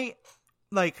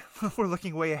we're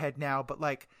looking way ahead now, but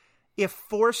if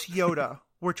Force Yoda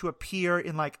were to appear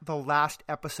in the last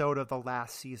episode of the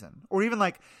last season, or even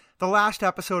the last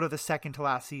episode of the second to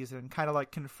last season, kind of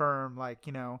confirm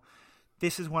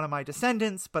this is one of my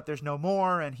descendants, but there's no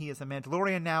more, and he is a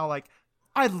Mandalorian now.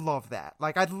 I'd love that.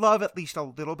 I'd love at least a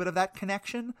little bit of that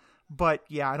connection. But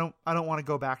yeah, I don't want to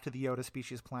go back to the Yoda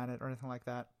species planet or anything like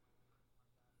that.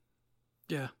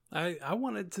 Yeah, I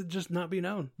want it to just not be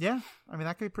known. Yeah, I mean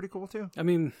that could be pretty cool too. I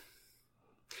mean,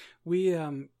 we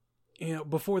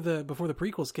before the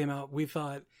prequels came out, we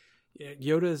thought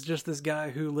Yoda is just this guy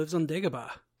who lives on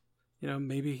Dagobah.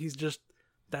 Maybe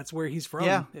that's where he's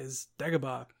from, is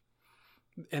Dagobah.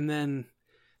 And then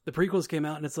the prequels came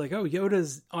out and it's like, oh,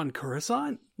 Yoda's on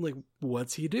Coruscant?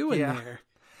 What's he doing there?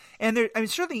 And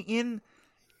certainly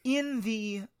in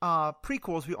the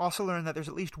prequels, we also learned that there's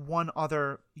at least one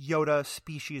other Yoda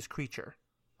species creature,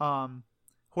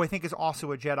 who I think is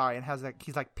also a Jedi and has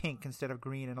he's pink instead of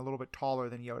green and a little bit taller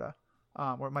than Yoda.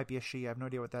 Or it might be a she. I have no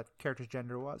idea what that character's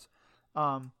gender was.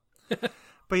 But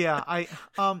yeah,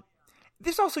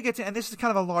 this also gets in, and this is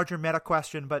kind of a larger meta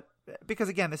question, but because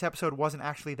again, this episode wasn't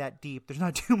actually that deep, there's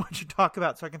not too much to talk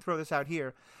about, so I can throw this out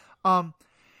here.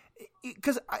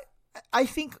 Because I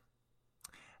think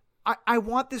I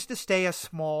want this to stay a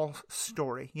small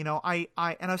story. And I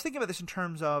was thinking about this in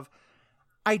terms of,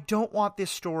 I don't want this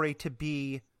story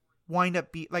to wind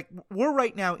up we're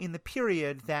right now in the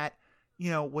period that,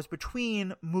 was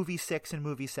between movie 6 and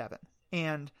movie 7.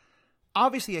 And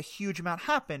obviously a huge amount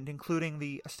happened, including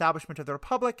the establishment of the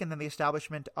Republic and then the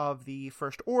establishment of the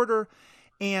First Order.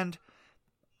 And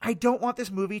I don't want this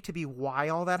movie to be why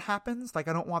all that happens. I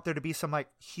don't want there to be some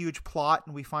huge plot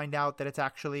and we find out that it's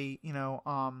actually,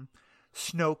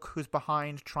 Snoke who's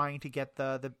behind trying to get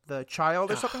the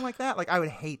child or something like that. I would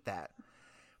hate that.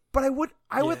 But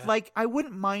I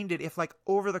wouldn't mind it if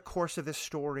over the course of this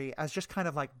story, as just kind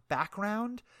of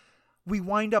background, we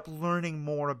wind up learning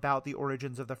more about the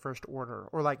origins of the First Order,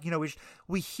 or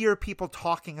we hear people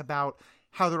talking about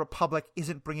how the Republic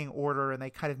isn't bringing order and they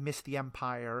kind of miss the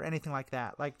Empire or anything like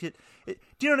that. Do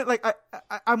you know?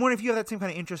 I'm wondering if you have that same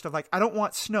kind of interest of I don't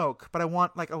want Snoke, but I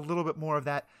want a little bit more of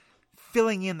that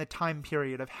filling in the time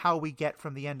period of how we get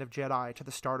from the end of Jedi to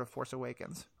the start of Force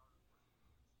Awakens.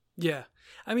 Yeah,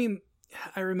 I mean,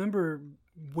 I remember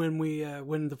when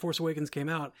the Force Awakens came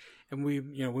out and we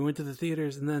went to the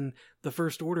theaters, and then the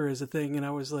First Order is a thing, and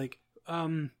I was like,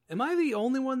 am I the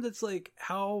only one that's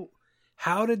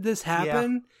how did this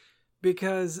happen? Yeah.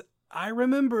 Because I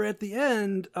remember at the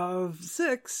end of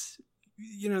 6,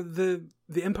 the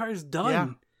Empire's done. Yeah.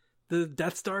 The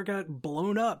Death Star got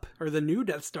blown up, or the new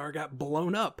Death Star got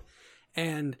blown up,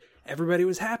 and everybody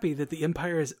was happy that the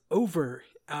Empire is over.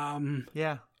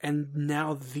 And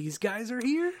now these guys are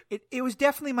here? It was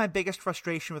definitely my biggest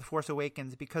frustration with Force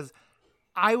Awakens, because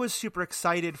I was super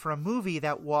excited for a movie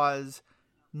that was,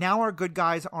 now our good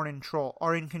guys are in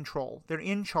control. They're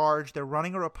in charge. They're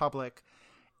running a republic.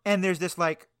 And there's this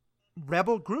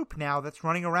rebel group now that's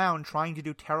running around trying to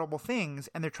do terrible things.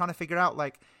 And they're trying to figure out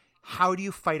how do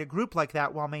you fight a group like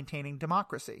that while maintaining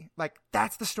democracy?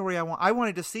 That's the story I want. I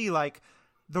wanted to see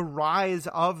the rise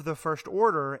of the First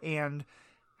Order, and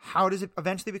how does it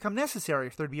eventually become necessary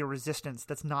if there'd be a resistance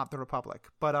that's not the Republic?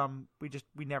 But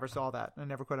we never saw that. I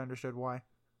never quite understood why.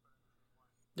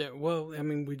 Yeah, well, I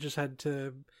mean, we just had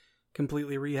to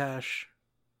completely rehash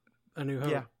A New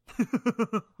Hope. Yeah,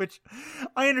 which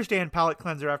I understand, palate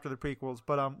cleanser after the prequels.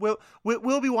 But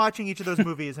we'll be watching each of those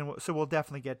movies, and so we'll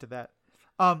definitely get to that.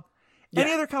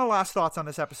 Any other kind of last thoughts on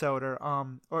this episode,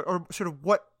 or sort of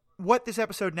what this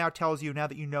episode now tells you now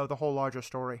that you know the whole larger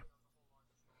story?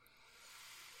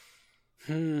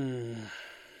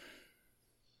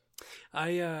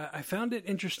 I found it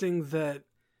interesting that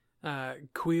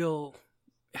Kuiil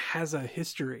has a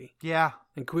history. Yeah.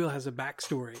 And Queel has a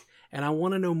backstory. And I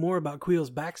want to know more about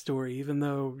Queel's backstory, even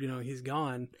though, he's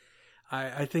gone.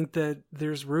 I think that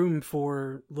there's room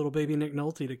for little baby Nick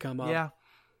Nolte to come up. Yeah.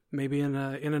 Maybe in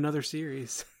another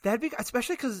series. That'd be,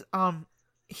 especially because, and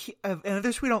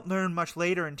this we don't learn much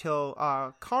later until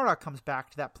Kara comes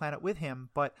back to that planet with him,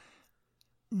 but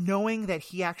knowing that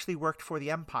he actually worked for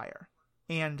the Empire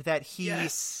and that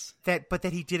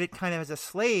that he did it kind of as a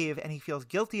slave and he feels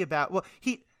guilty about,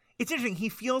 it's interesting. He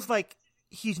feels like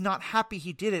he's not happy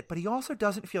he did it, but he also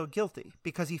doesn't feel guilty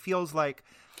because he feels like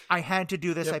I had to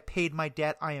do this. Yep. I paid my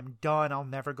debt. I am done. I'll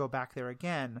never go back there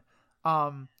again.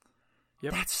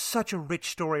 Yep. That's such a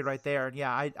rich story right there. And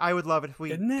yeah, I would love it if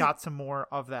we got some more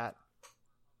of that.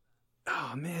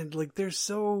 Oh man, like there's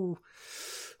so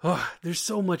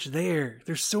much there.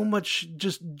 There's so much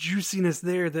just juiciness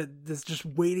there that's just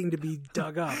waiting to be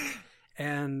dug up.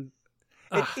 And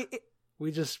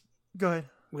we just go ahead.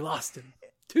 We lost him.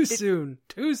 Too soon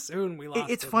we lost him.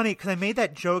 It's funny because I made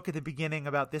that joke at the beginning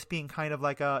about this being kind of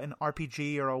like an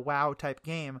RPG or a WoW type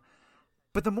game.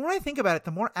 But the more I think about it,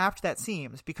 the more apt that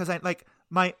seems, because I like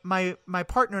my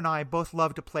partner and I both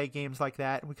love to play games like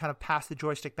that, and we kind of pass the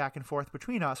joystick back and forth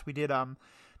between us. We did the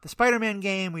Spider-Man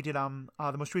game, we did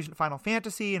the most recent Final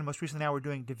Fantasy, and most recently now we're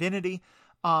doing Divinity.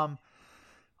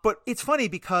 But it's funny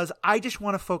because I just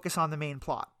want to focus on the main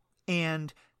plot,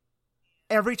 and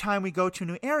every time we go to a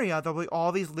new area, there'll be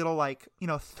all these little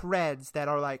threads that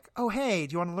are like, oh hey,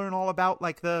 do you want to learn all about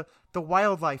like the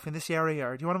wildlife in this area?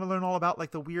 Or do you want to learn all about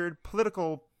like the weird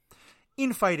political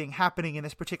infighting happening in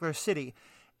this particular city?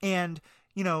 And,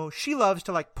 she loves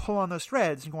to like pull on those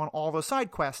threads and go on all those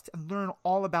side quests and learn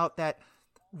all about that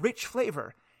rich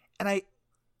flavor. And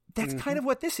that's kind of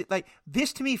what this is. Like,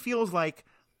 this to me feels like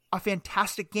a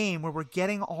fantastic game where we're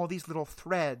getting all these little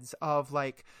threads of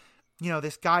like,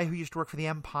 this guy who used to work for the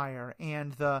Empire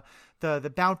and the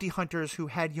bounty hunters who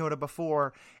had Yoda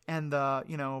before and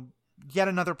the, yet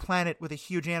another planet with a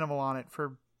huge animal on it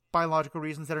for biological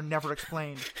reasons that are never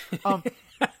explained. And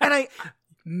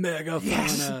megafauna,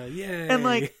 yes. Yay. And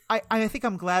like, I think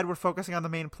I'm glad we're focusing on the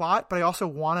main plot, but I also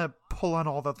want to pull on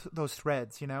all those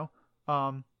threads, Yeah.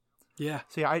 So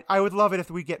yeah, I would love it if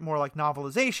we get more like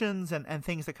novelizations and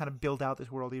things that kind of build out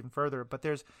this world even further. But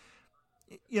there's,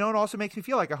 it also makes me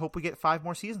feel like I hope we get 5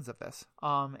 more seasons of this,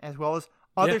 as well as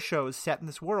other shows set in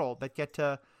this world that get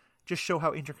to just show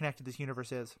how interconnected this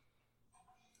universe is.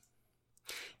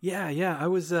 Yeah. I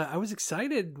was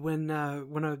excited when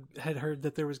I had heard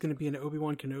that there was going to be an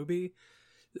Obi-Wan Kenobi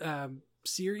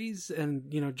series,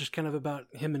 and just kind of about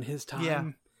him and his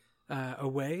time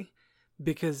away,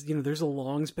 because there's a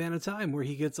long span of time where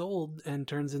he gets old and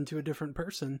turns into a different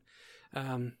person.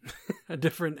 A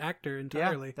different actor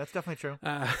entirely. Yeah, that's definitely true.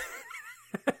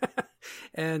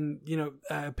 And,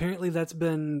 apparently that's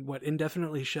been,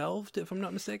 indefinitely shelved, if I'm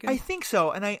not mistaken? I think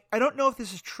so. And I don't know if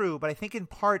this is true, but I think in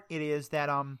part it is that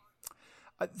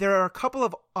there are a couple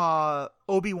of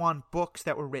Obi-Wan books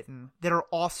that were written that are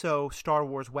also Star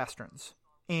Wars Westerns.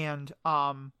 And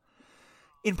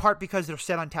in part because they're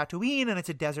set on Tatooine and it's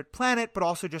a desert planet, but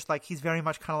also just like he's very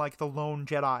much kind of like the lone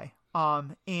Jedi.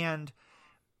 And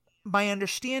my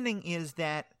understanding is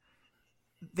that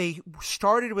they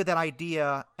started with that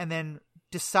idea and then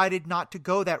decided not to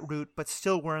go that route, but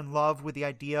still were in love with the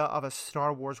idea of a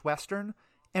Star Wars Western.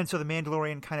 And so The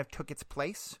Mandalorian kind of took its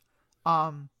place.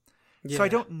 So I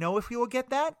don't know if we will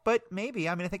get that, but maybe.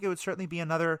 I mean, I think it would certainly be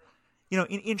another, an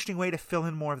interesting way to fill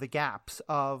in more of the gaps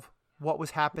of what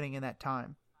was happening in that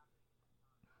time.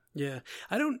 Yeah.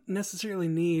 I don't necessarily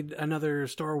need another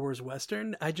Star Wars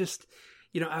Western. I just,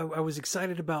 I was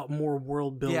excited about more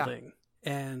world building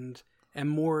and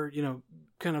more,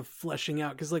 kind of fleshing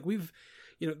out. Cause like we've,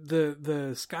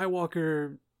 the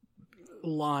Skywalker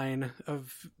line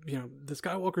of, the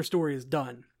Skywalker story is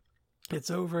done. It's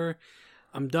over.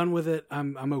 I'm done with it.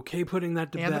 I'm okay putting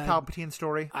that to bed. And the Palpatine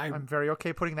story. I'm very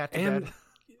okay putting that to bed.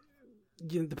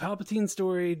 The Palpatine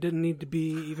story didn't need to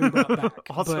be even brought back.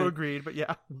 Also agreed, but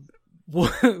yeah.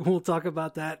 We'll talk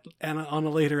about that on a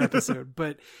later episode.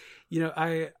 But,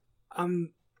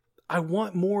 I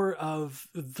want more of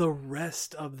the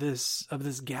rest of this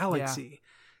galaxy,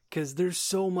 because there's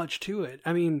so much to it.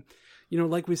 I mean,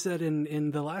 like we said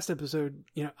in the last episode,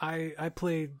 I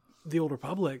played the Old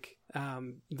Republic,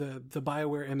 the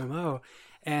BioWare MMO,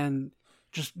 and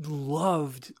just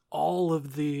loved all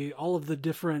of the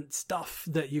different stuff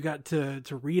that you got to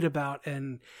read about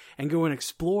and go and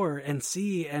explore and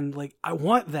see, and like I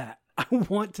want that. I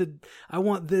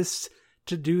want this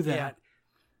to do that. Yeah.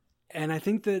 And I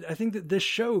think that this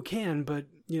show can, but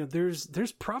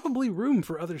there's probably room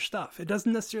for other stuff. It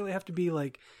doesn't necessarily have to be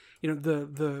like,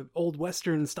 the old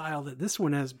Western style that this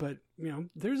one is, but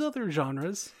there's other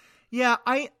genres. Yeah,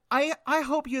 I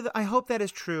hope I hope that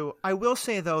is true. I will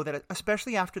say though that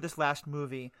especially after this last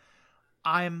movie,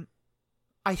 I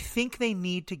think they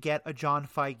need to get a John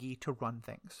Feige to run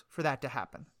things for that to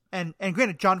happen. And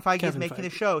granted, John Feige is making the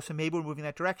show, so maybe we're moving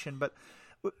that direction. But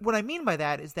what I mean by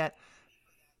that is that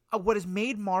what has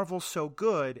made Marvel so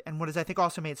good, and what has I think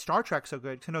also made Star Trek so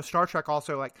good, because I know Star Trek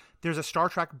also, like, there's a Star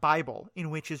Trek Bible in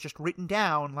which is just written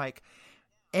down, like,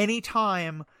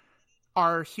 anytime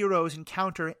our heroes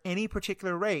encounter any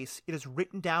particular race, it is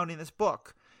written down in this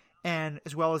book, and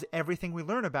as well as everything we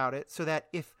learn about it, so that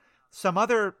if some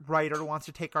other writer wants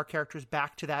to take our characters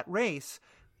back to that race,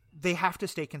 they have to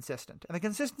stay consistent. And the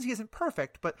consistency isn't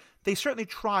perfect, but they certainly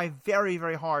try very,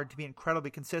 very hard to be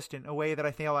incredibly consistent in a way that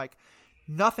I feel like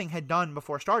nothing had done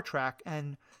before Star Trek,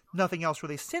 and nothing else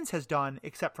really since has done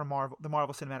except for the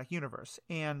Marvel Cinematic Universe.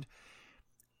 And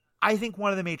I think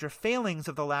one of the major failings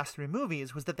of the last three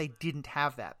movies was that they didn't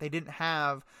have that. They didn't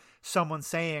have someone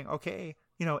saying, okay,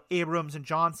 Abrams and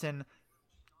Johnson,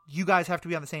 you guys have to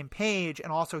be on the same page,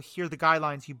 and also here are the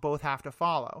guidelines you both have to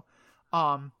follow.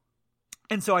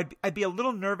 And so I'd be a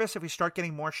little nervous if we start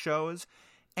getting more shows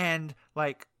and,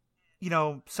 like,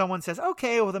 someone says,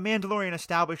 okay, well, The Mandalorian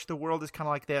established the world is kind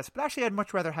of like this, but actually I'd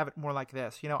much rather have it more like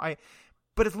this.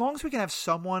 But as long as we can have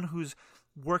someone who's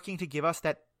working to give us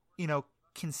that,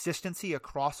 consistency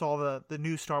across all the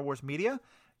new Star Wars media,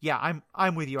 yeah,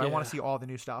 I'm with you. Yeah. I want to see all the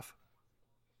new stuff.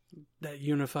 That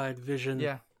unified vision.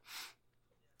 Yeah.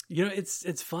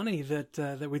 It's funny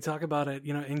that we talk about it,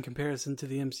 in comparison to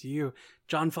the MCU.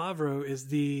 Jon Favreau is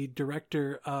the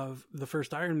director of the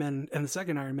first Iron Man and the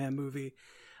second Iron Man movie.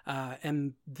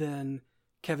 And then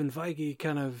Kevin Feige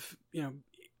kind of,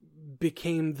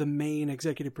 became the main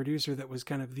executive producer that was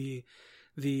kind of the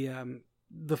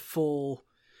full,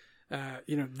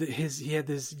 he had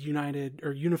this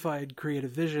unified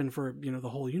creative vision for, the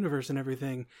whole universe and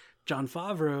everything. Jon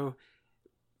Favreau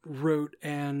wrote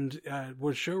and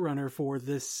was showrunner for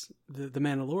the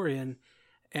Mandalorian,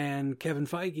 and Kevin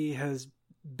Feige has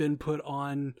been put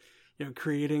on,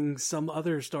 creating some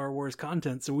other Star Wars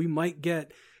content. So we might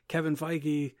get Kevin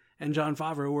Feige and Jon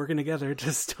Favreau working together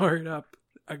to start up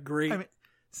a great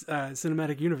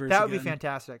cinematic universe. That would be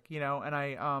fantastic, and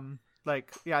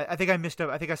I think I missed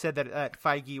I think I said that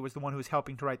Feige was the one who was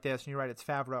helping to write this, and you're right, it's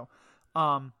Favreau.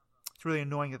 It's really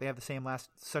annoying that they have the same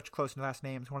such close last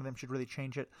names. One of them should really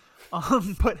change it.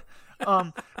 But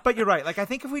you're right. Like, I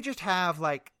think if we just have,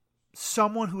 like,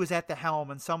 someone who is at the helm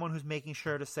and someone who's making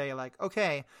sure to say, like,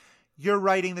 okay, you're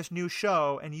writing this new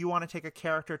show and you want to take a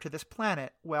character to this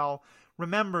planet. Well,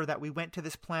 remember that we went to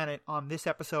this planet on this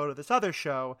episode of this other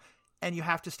show, and you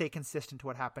have to stay consistent to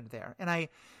what happened there. And I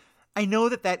know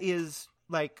that is,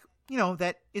 like,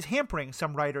 that is hampering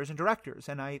some writers and directors.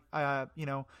 And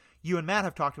you and Matt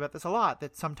have talked about this a lot,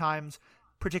 that sometimes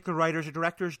particular writers or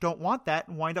directors don't want that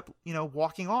and wind up,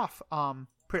 walking off.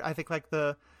 I think, like,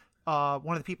 one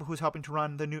of the people who's helping to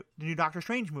run the new Doctor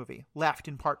Strange movie left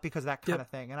in part because of that kind of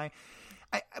thing. And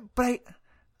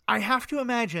I have to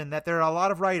imagine that there are a lot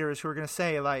of writers who are going to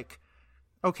say, like,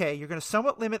 okay, you're going to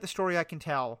somewhat limit the story I can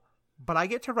tell, but I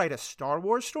get to write a Star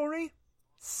Wars story?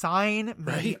 Sign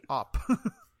me up.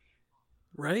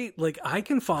 Right? Like, I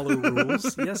can follow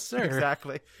rules. Yes, sir.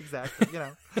 Exactly.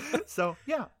 So,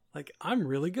 yeah. Like, I'm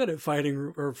really good at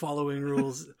fighting or following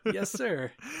rules. Yes,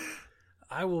 sir.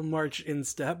 I will march in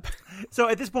step. So,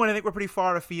 at this point, I think we're pretty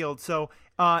far afield. So,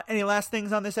 any last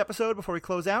things on this episode before we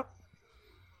close out?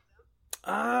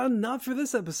 Not for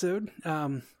this episode.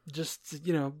 Just,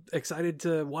 excited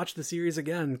to watch the series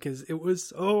again because it was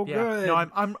so good. No,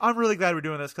 I'm really glad we're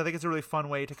doing this because I think it's a really fun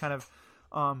way to kind of,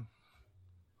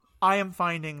 I am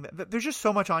finding that there's just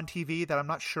so much on TV that I'm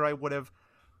not sure I would have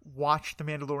watched The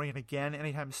Mandalorian again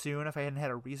anytime soon if I hadn't had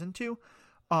a reason to.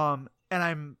 And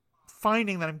I'm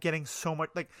finding that I'm getting so much,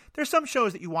 like, there's some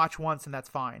shows that you watch once and that's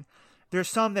fine. There's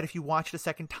some that if you watch it a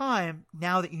second time,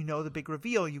 now that you know the big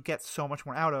reveal, you get so much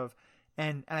more out of.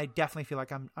 And I definitely feel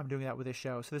like I'm doing that with this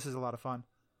show. So this is a lot of fun.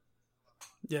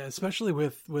 Yeah, especially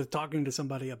with talking to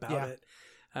somebody about it.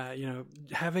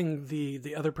 Having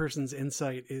the other person's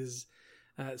insight is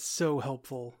so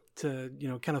helpful to,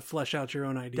 kind of flesh out your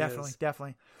own ideas.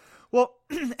 Definitely. Well,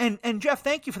 and Jeff,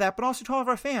 thank you for that, but also to all of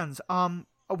our fans.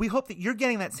 We hope that you're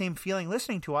getting that same feeling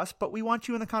listening to us, but we want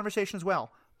you in the conversation as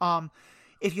well.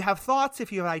 If you have thoughts,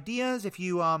 if you have ideas, if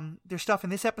you there's stuff in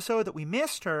this episode that we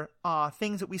missed, or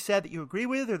things that we said that you agree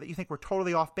with or that you think we're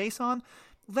totally off base on,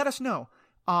 let us know.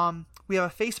 We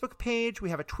have a Facebook page, we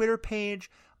have a Twitter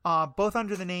page, both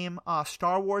under the name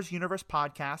Star Wars Universe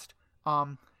Podcast.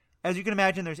 As you can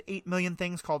imagine, there's 8 million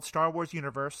things called Star Wars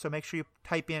Universe, so make sure you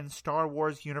type in Star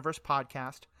Wars Universe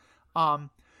Podcast.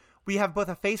 We have both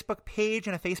a Facebook page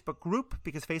and a Facebook group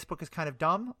because Facebook is kind of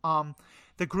dumb.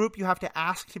 The group you have to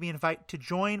ask to be invited to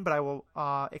join, but I will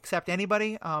accept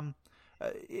anybody.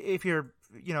 If your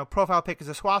profile pic is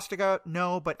a swastika,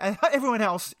 no, but everyone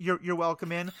else you're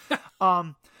welcome in.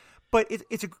 But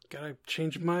it's a gotta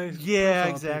change my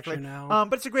exactly now.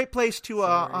 But it's a great place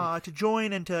to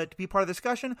join and to be part of the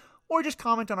discussion, or just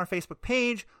comment on our Facebook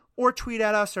page, or tweet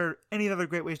at us, or any other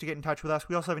great ways to get in touch with us.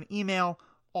 We also have an email.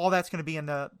 All that's going to be in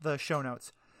the show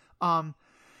notes.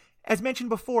 As mentioned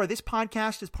before, this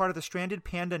podcast is part of the Stranded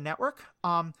Panda Network.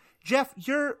 Jeff,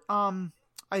 you're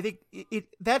I think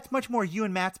that's much more you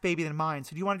and Matt's baby than mine.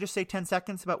 So do you want to just say 10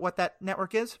 seconds about what that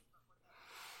network is?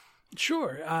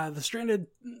 Sure. The Stranded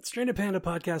Panda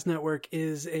Podcast Network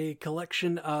is a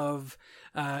collection of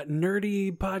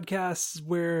nerdy podcasts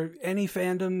where any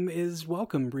fandom is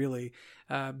welcome, really.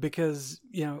 Because,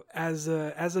 as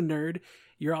a nerd,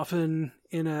 you're often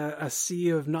in a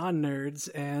sea of non-nerds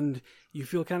and you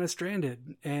feel kind of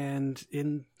stranded. And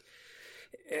in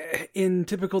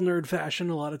typical nerd fashion,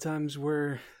 a lot of times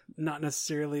we're not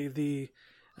necessarily the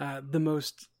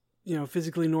most,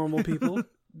 physically normal people.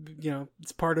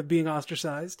 It's part of being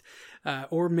ostracized,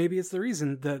 or maybe it's the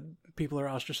reason that people are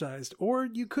ostracized, or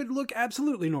you could look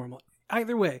absolutely normal.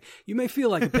 Either way, you may feel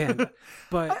like a panda,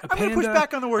 but I'm going to push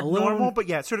back on the word normal, but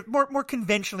yeah, sort of more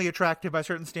conventionally attractive by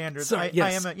certain standards. Sorry,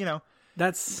 yes. I am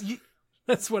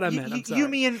that's what I meant. I'm sorry. You,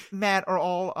 me, and Matt are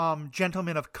all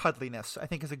gentlemen of cuddliness, I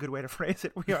think is a good way to phrase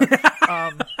it. We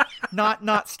are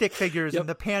not stick figures, and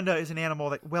the panda is an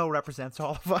animal that well represents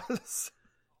all of us.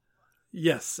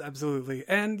 Yes, absolutely.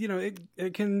 And,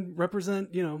 it can represent,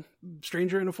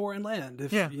 stranger in a foreign land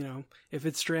if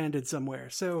it's stranded somewhere.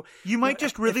 So you might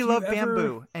just really love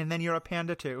bamboo and then you're a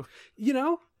panda too.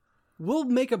 We'll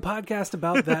make a podcast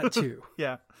about that too.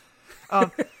 Yeah.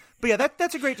 But yeah,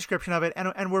 that's a great description of it.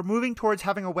 And we're moving towards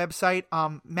having a website.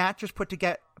 Matt just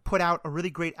put out a really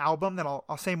great album that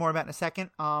I'll say more about in a second.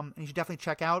 And you should definitely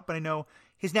check out, but I know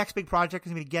his next big project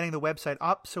is going to be getting the website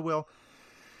up. So we'll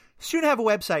soon have a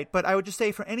website, but I would just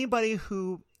say for anybody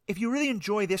who, if you really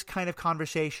enjoy this kind of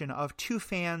conversation of two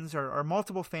fans or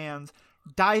multiple fans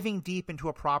diving deep into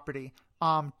a property,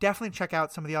 definitely check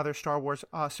out some of the other Star Wars,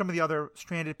 some of the other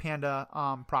Stranded Panda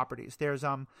properties. There's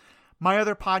my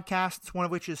other podcasts, one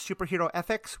of which is Superhero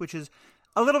Ethics, which is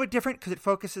a little bit different because it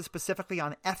focuses specifically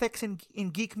on ethics in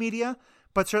geek media,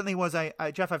 but certainly was,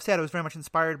 Jeff, I've said, I was very much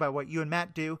inspired by what you and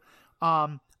Matt do.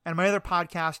 And my other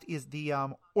podcast is the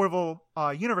Orville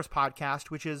Universe podcast,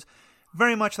 which is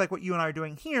very much like what you and I are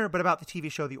doing here, but about the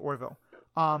TV show The Orville.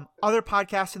 Other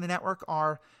podcasts in the network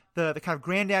are the kind of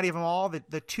granddaddy of them all.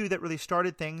 The two that really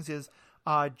started things is,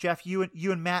 Jeff, you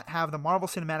and Matt have the Marvel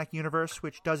Cinematic Universe,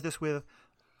 which does this with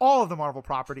all of the Marvel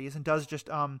properties and does just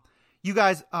you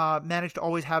guys manage to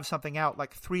always have something out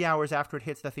like 3 hours after it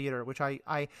hits the theater, which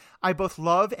I both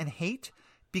love and hate.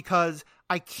 Because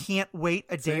I can't wait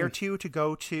a day or two to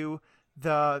go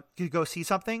see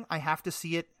something. I have to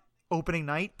see it opening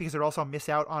night because I'd also miss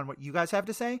out on what you guys have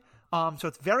to say. So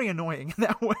it's very annoying in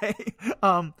that way.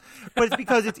 But it's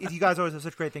because you guys always have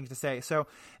such great things to say. So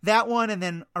that one, and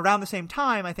then around the same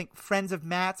time, I think friends of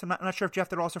Matt's. I'm not sure if Jeff,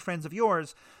 they're also friends of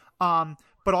yours. But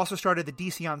also started the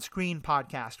DC on Screen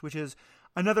podcast, which is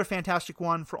another fantastic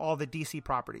one for all the DC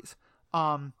properties.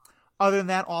 Other than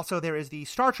that, also there is the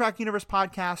Star Trek Universe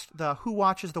podcast, the Who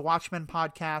Watches the Watchmen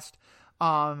podcast,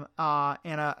 and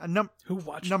a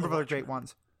number of other great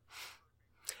ones.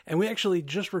 And we actually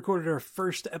just recorded our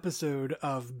first episode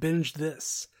of Binge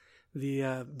This,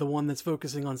 the one that's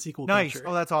focusing on sequel nice. culture.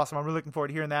 Oh, that's awesome. I'm really looking forward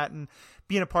to hearing that and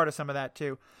being a part of some of that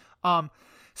too.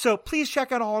 So please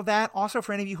check out all of that. Also,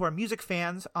 for any of you who are music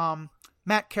fans,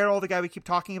 Matt Carroll, the guy we keep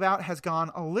talking about, has gone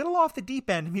a little off the deep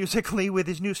end musically with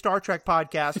his new Star Trek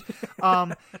podcast.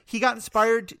 He got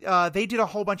inspired. They did a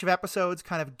whole bunch of episodes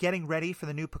kind of getting ready for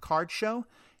the new Picard show.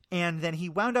 And then he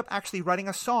wound up actually writing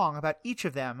a song about each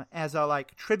of them as a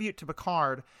tribute to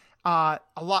Picard.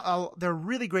 They're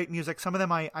really great music. Some of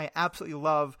them I absolutely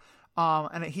love.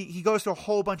 And he goes to a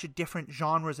whole bunch of different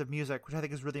genres of music, which I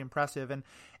think is really impressive. And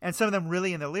some of them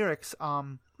really in the lyrics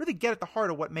really get at the heart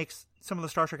of what makes some of the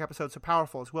Star Trek episodes so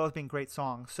powerful, as well as being great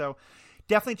songs. So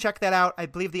definitely check that out. I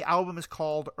believe the album is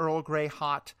called Earl Grey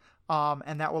Hot,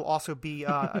 and that will also be,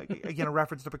 again, a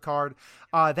reference to Picard.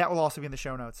 That will also be in the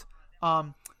show notes.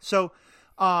 So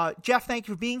Jeff, thank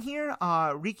you for being here.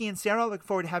 Riki and Sarah, look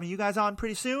forward to having you guys on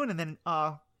pretty soon, and then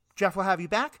Jeff will have you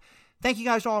back. Thank you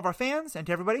guys to all of our fans, and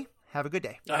to everybody, have a good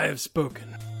day. I have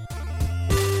spoken.